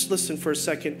 just listen for a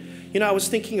second. You know, I was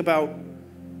thinking about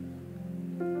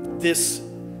this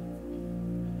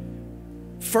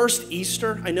first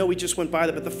Easter. I know we just went by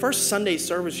that, but the first Sunday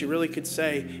service, you really could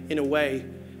say, in a way,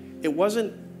 it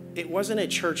wasn't at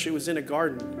church, it was in a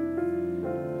garden.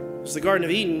 It was the Garden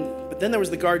of Eden, but then there was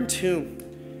the garden tomb.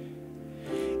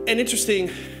 And interesting,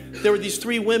 there were these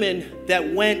three women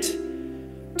that went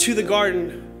to the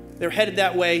garden. They're headed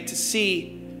that way to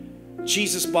see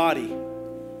Jesus' body.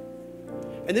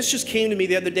 And this just came to me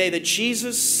the other day, that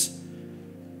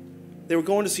they were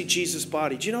going to see Jesus'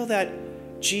 body. Do you know that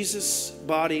Jesus'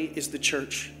 body is the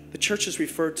church? The church is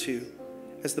referred to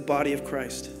as the body of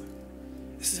Christ.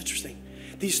 This is interesting.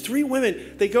 These three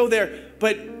women, they go there,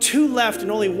 but two left and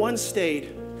only one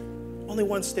stayed. Only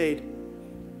one stayed.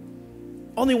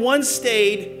 Only one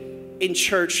stayed in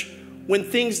church when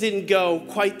things didn't go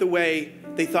quite the way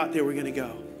they thought they were going to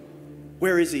go.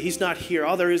 Where is he? He's not here.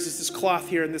 All there is this cloth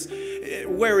here and this.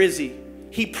 Where is he?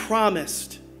 He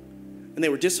promised. And they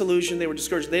were disillusioned. They were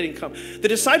discouraged. They didn't come. The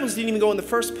disciples didn't even go in the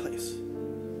first place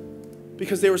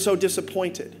because they were so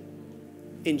disappointed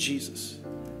in Jesus.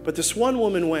 But this one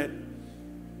woman went.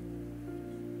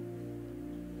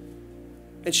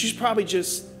 And she's probably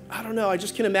just, I don't know, I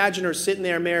just can imagine her sitting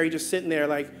there, Mary, just sitting there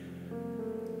like,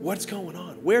 what's going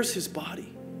on? Where's his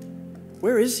body?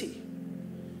 Where is he?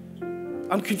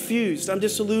 I'm confused. I'm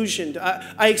disillusioned.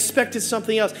 I expected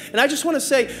something else. And I just want to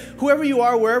say, whoever you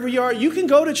are, wherever you are, you can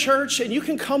go to church and you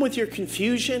can come with your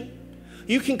confusion.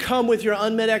 You can come with your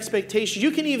unmet expectations. You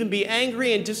can even be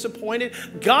angry and disappointed.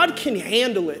 God can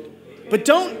handle it. But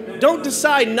don't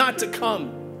decide not to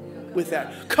come with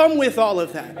that. Come with all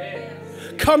of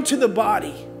that. Come to the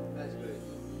body.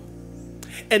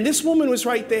 And this woman was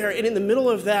right there, and in the middle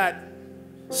of that,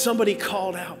 somebody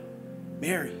called out,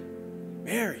 Mary,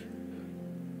 Mary.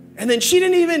 And then she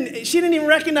didn't even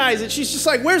recognize it. She's just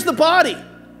like, where's the body?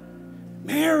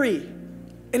 Mary.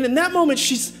 And in that moment,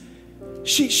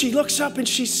 she looks up and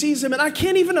she sees him, and I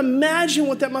can't even imagine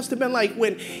what that must have been like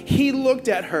when he looked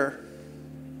at her.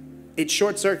 It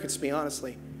short circuits me,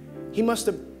 honestly.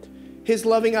 His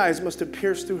loving eyes must have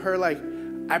pierced through her like,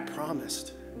 I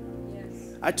promised.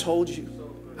 Yes. I told you.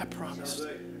 I promised.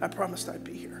 I promised I'd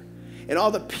be here. And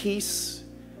all the peace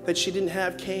that she didn't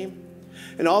have came.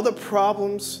 And all the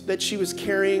problems that she was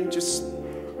carrying,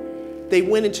 they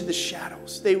went into the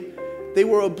shadows. They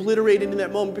were obliterated in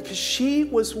that moment because she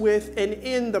was with and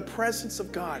in the presence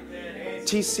of God.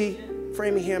 TC,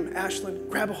 Framingham, Ashland,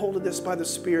 grab a hold of this by the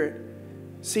Spirit.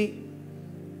 See,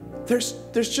 there's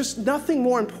just nothing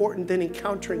more important than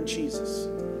encountering Jesus.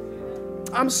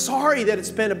 I'm sorry that it's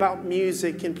been about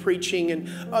music and preaching and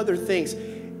other things.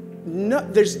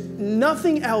 There's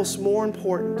nothing else more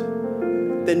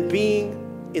important than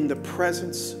being in the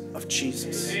presence of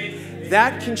Jesus.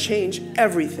 That can change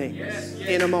everything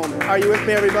in a moment. Are you with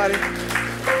me, everybody?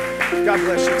 God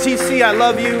bless you. TC, I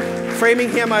love you.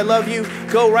 Framingham, I love you.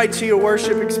 Go right to your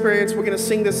worship experience. We're going to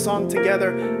sing this song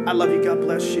together. I love you. God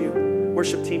bless you.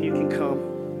 Worship team, you can come.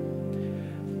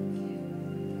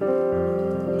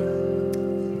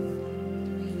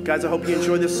 Guys, I hope you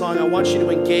enjoy this song. I want you to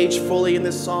engage fully in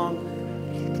this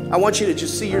song. I want you to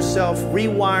just see yourself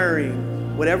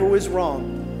rewiring whatever was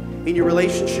wrong in your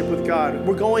relationship with God.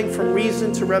 We're going from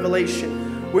reason to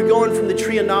revelation. We're going from the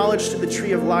tree of knowledge to the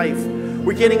tree of life.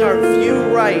 We're getting our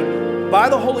view right by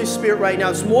the Holy Spirit right now.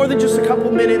 It's more than just a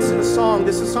couple minutes in a song.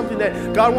 This is something that God wants